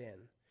take it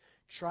in.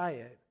 Try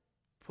it.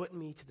 Put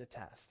me to the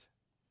test."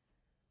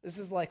 This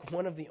is like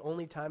one of the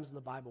only times in the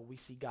Bible we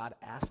see God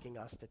asking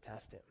us to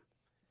test Him.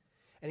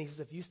 And He says,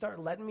 if you start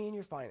letting me in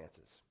your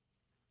finances,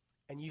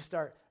 and you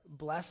start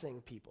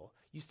blessing people,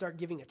 you start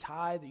giving a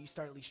tithe, or you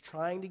start at least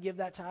trying to give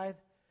that tithe,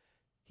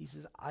 He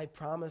says, I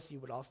promise you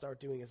what I'll start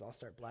doing is I'll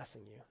start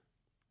blessing you.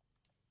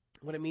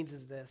 What it means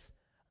is this.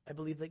 I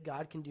believe that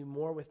God can do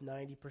more with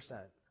 90%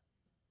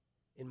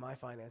 in my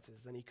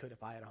finances than he could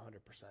if I had 100%.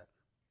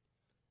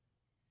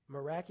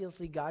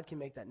 Miraculously, God can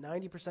make that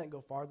 90%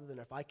 go farther than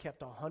if I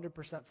kept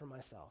 100% for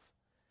myself.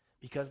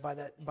 Because by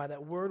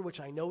that word, which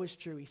I know is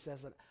true, he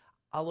says that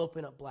I'll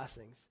open up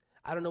blessings.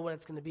 I don't know what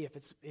it's going to be. If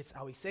it's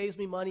how he saves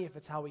me money, if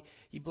it's how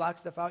he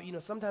blocks stuff out.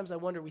 Sometimes I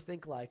wonder, we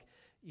think like,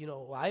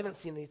 well, I haven't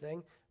seen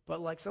anything,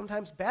 but like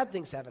sometimes bad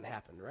things haven't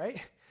happened,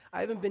 right? I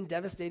haven't been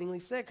devastatingly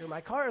sick, or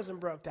my car hasn't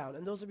broke down.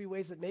 And those would be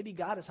ways that maybe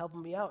God is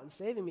helping me out and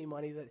saving me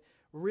money that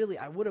really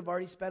I would have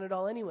already spent it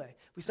all anyway.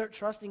 If we start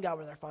trusting God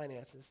with our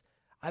finances,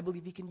 I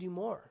believe he can do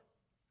more.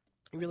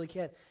 He really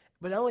can.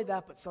 But not only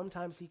that, but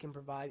sometimes he can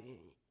provide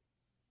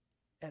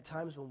at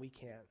times when we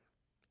can't.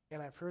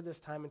 And I've heard this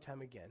time and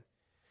time again.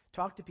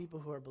 Talk to people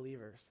who are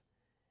believers,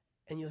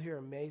 and you'll hear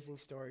amazing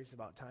stories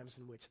about times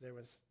in which there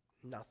was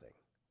nothing.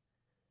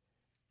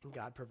 And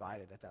God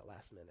provided at that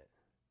last minute.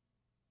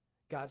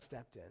 God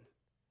stepped in,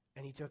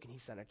 and he took and he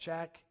sent a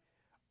check,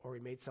 or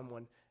he made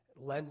someone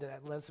lend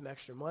some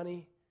extra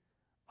money.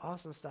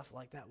 Awesome stuff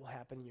like that will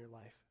happen in your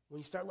life. When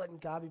you start letting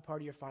God be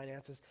part of your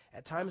finances,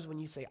 at times when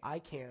you say, I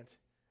can't,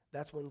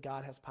 that's when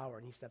God has power,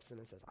 and he steps in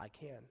and says, I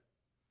can.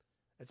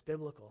 It's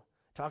biblical.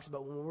 It talks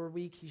about when we're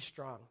weak, he's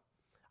strong.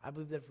 I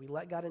believe that if we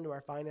let God into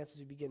our finances,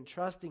 we begin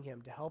trusting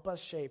him to help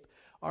us shape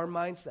our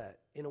mindset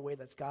in a way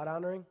that's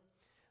God-honoring,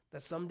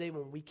 that someday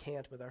when we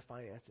can't with our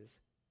finances,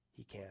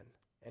 he can,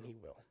 and he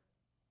will.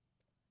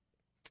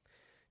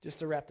 Just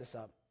to wrap this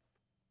up,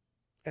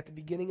 at the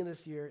beginning of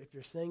this year, if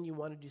you're saying you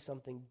want to do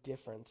something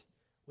different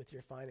with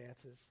your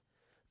finances,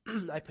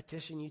 I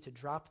petition you to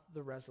drop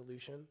the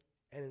resolution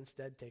and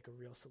instead take a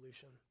real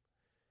solution.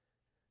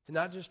 To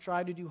not just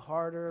try to do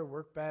harder,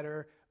 work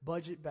better,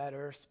 budget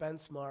better,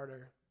 spend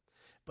smarter,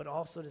 but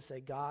also to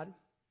say, God,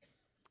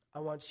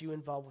 I want you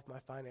involved with my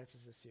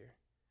finances this year.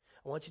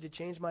 I want you to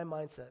change my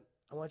mindset.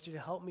 I want you to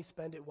help me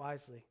spend it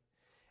wisely.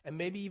 And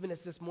maybe even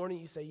as this morning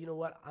you say, you know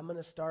what, I'm going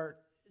to start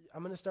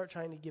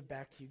trying to give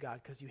back to you, God,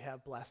 because you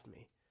have blessed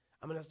me.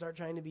 I'm going to start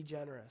trying to be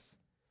generous.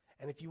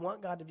 And if you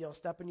want God to be able to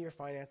step into your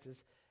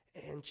finances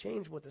and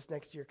change what this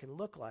next year can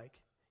look like,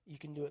 you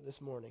can do it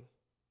this morning.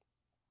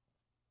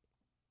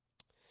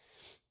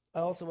 I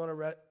also want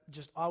to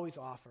just always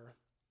offer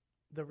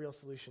the real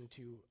solution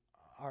to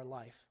our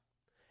life.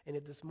 And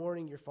if this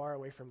morning you're far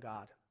away from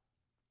God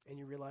and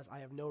you realize I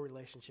have no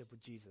relationship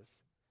with Jesus,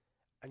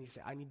 and you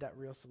say, I need that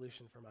real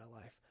solution for my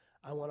life,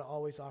 I want to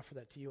always offer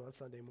that to you on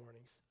Sunday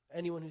mornings.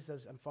 Anyone who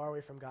says, I'm far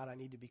away from God, I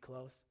need to be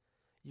close,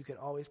 you can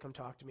always come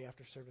talk to me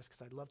after service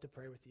because I'd love to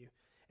pray with you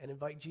and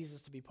invite Jesus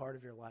to be part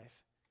of your life.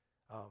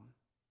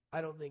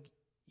 I don't think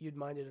you'd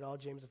mind it at all,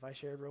 James, if I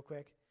shared real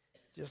quick.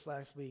 Just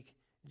last week,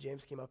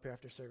 James came up here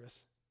after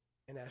service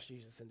and asked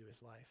Jesus into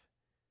his life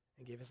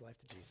and gave his life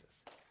to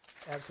Jesus.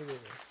 Absolutely.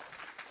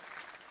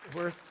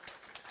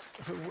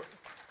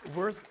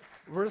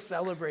 Worth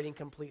celebrating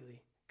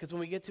completely. Because when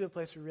we get to a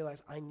place where we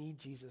realize, I need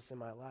Jesus in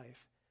my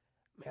life,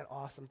 man,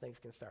 awesome things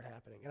can start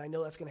happening. And I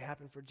know that's going to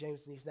happen for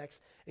James in these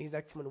next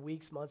coming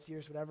weeks, months,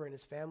 years, whatever, in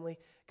his family.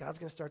 God's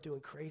going to start doing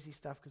crazy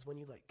stuff because when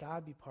you let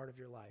God be part of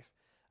your life,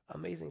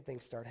 amazing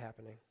things start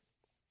happening.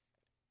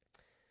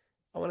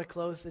 I want to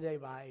close today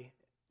by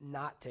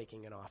not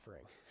taking an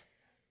offering.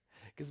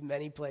 Because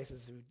many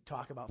places who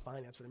talk about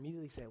finance would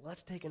immediately say,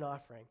 let's take an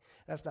offering.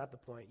 That's not the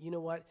point. You know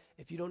what?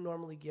 If you don't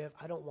normally give,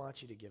 I don't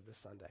want you to give this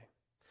Sunday.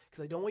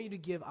 Because I don't want you to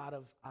give out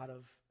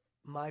of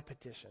my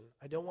petition.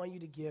 I don't want you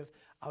to give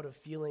out of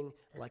feeling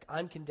like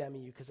I'm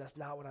condemning you, because that's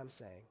not what I'm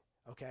saying,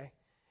 okay?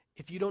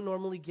 If you don't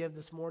normally give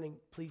this morning,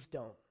 please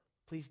don't.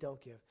 Please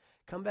don't give.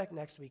 Come back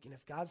next week, and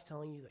if God's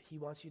telling you that he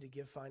wants you to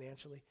give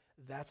financially,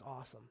 that's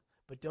awesome.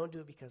 But don't do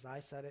it because I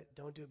said it.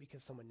 Don't do it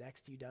because someone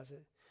next to you does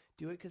it.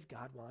 Do it because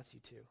God wants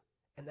you to.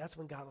 And that's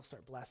when God will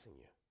start blessing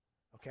you,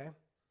 okay?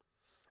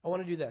 I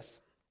want to do this.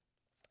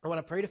 I want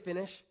to pray to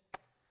finish.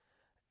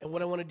 And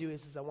what I want to do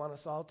is I want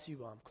us all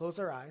to close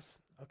our eyes,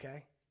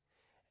 okay?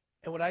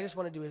 And what I just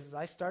want to do is as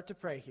I start to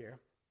pray here,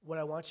 what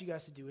I want you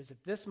guys to do is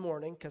if this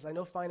morning, because I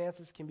know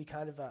finances can be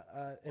kind of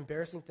an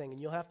embarrassing thing,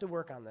 and you'll have to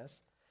work on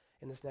this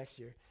in this next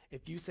year.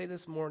 If you say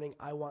this morning,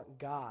 I want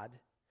God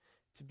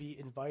to be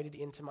invited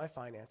into my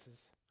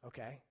finances,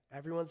 okay?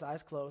 Everyone's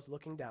eyes closed,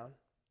 looking down.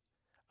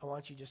 I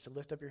want you just to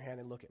lift up your hand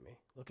and look at me.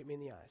 Look at me in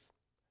the eyes,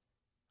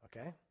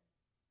 okay?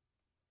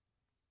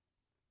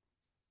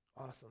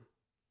 Awesome.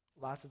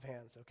 Lots of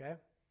hands, okay?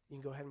 You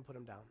can go ahead and put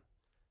them down.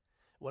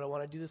 What I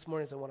want to do this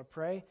morning is I want to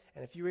pray,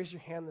 and if you raise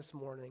your hand this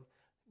morning,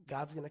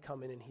 God's going to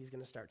come in and he's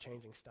going to start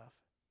changing stuff.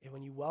 And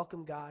when you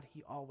welcome God,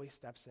 he always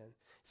steps in.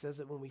 He says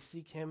that when we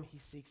seek him, he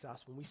seeks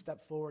us. When we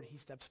step forward, he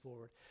steps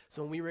forward.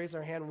 So when we raise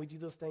our hand and we do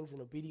those things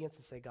in obedience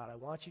and say, God, I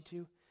want you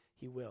to,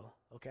 he will,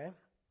 okay?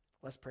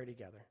 Let's pray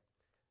together.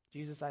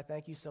 Jesus, I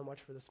thank you so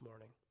much for this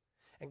morning.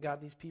 And God,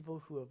 these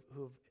people who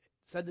have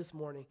said this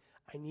morning,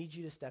 I need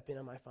you to step in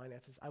on my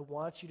finances. I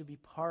want you to be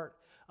part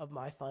of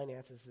my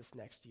finances this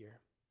next year.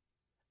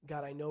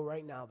 God, I know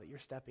right now that you're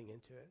stepping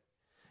into it.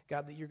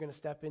 God, that you're going to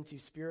step into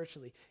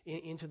spiritually,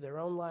 into their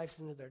own lives,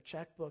 into their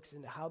checkbooks,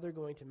 into how they're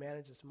going to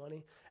manage this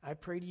money. I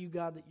pray to you,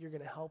 God, that you're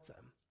going to help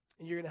them.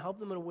 And you're going to help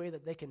them in a way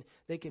that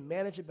they can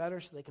manage it better,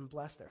 so they can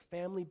bless their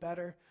family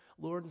better,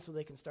 Lord, and so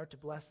they can start to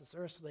bless this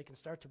earth, so they can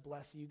start to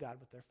bless you, God,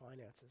 with their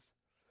finances.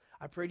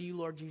 I pray to you,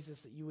 Lord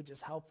Jesus, that you would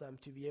just help them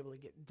to be able to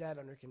get debt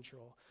under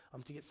control,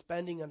 to get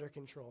spending under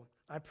control.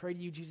 I pray to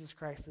you, Jesus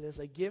Christ, that as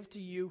they give to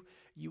you,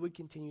 you would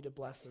continue to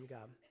bless them,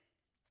 God.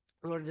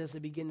 Lord, as they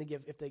begin to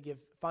give, if they give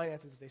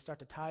finances, if they start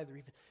to tithe, or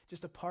even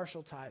just a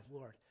partial tithe,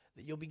 Lord,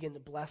 that you'll begin to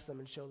bless them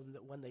and show them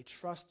that when they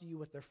trust you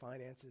with their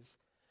finances,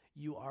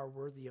 you are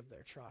worthy of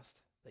their trust,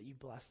 that you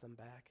bless them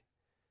back.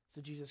 So,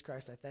 Jesus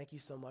Christ, I thank you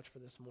so much for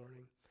this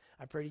morning.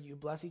 I pray that you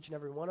bless each and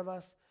every one of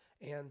us,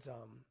 and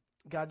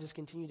God, just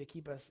continue to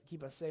keep us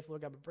safe,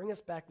 Lord God, but bring us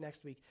back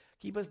next week.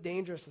 Keep us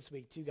dangerous this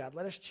week, too, God.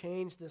 Let us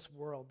change this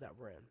world that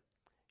we're in.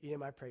 In your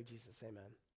name I pray, Jesus. Amen.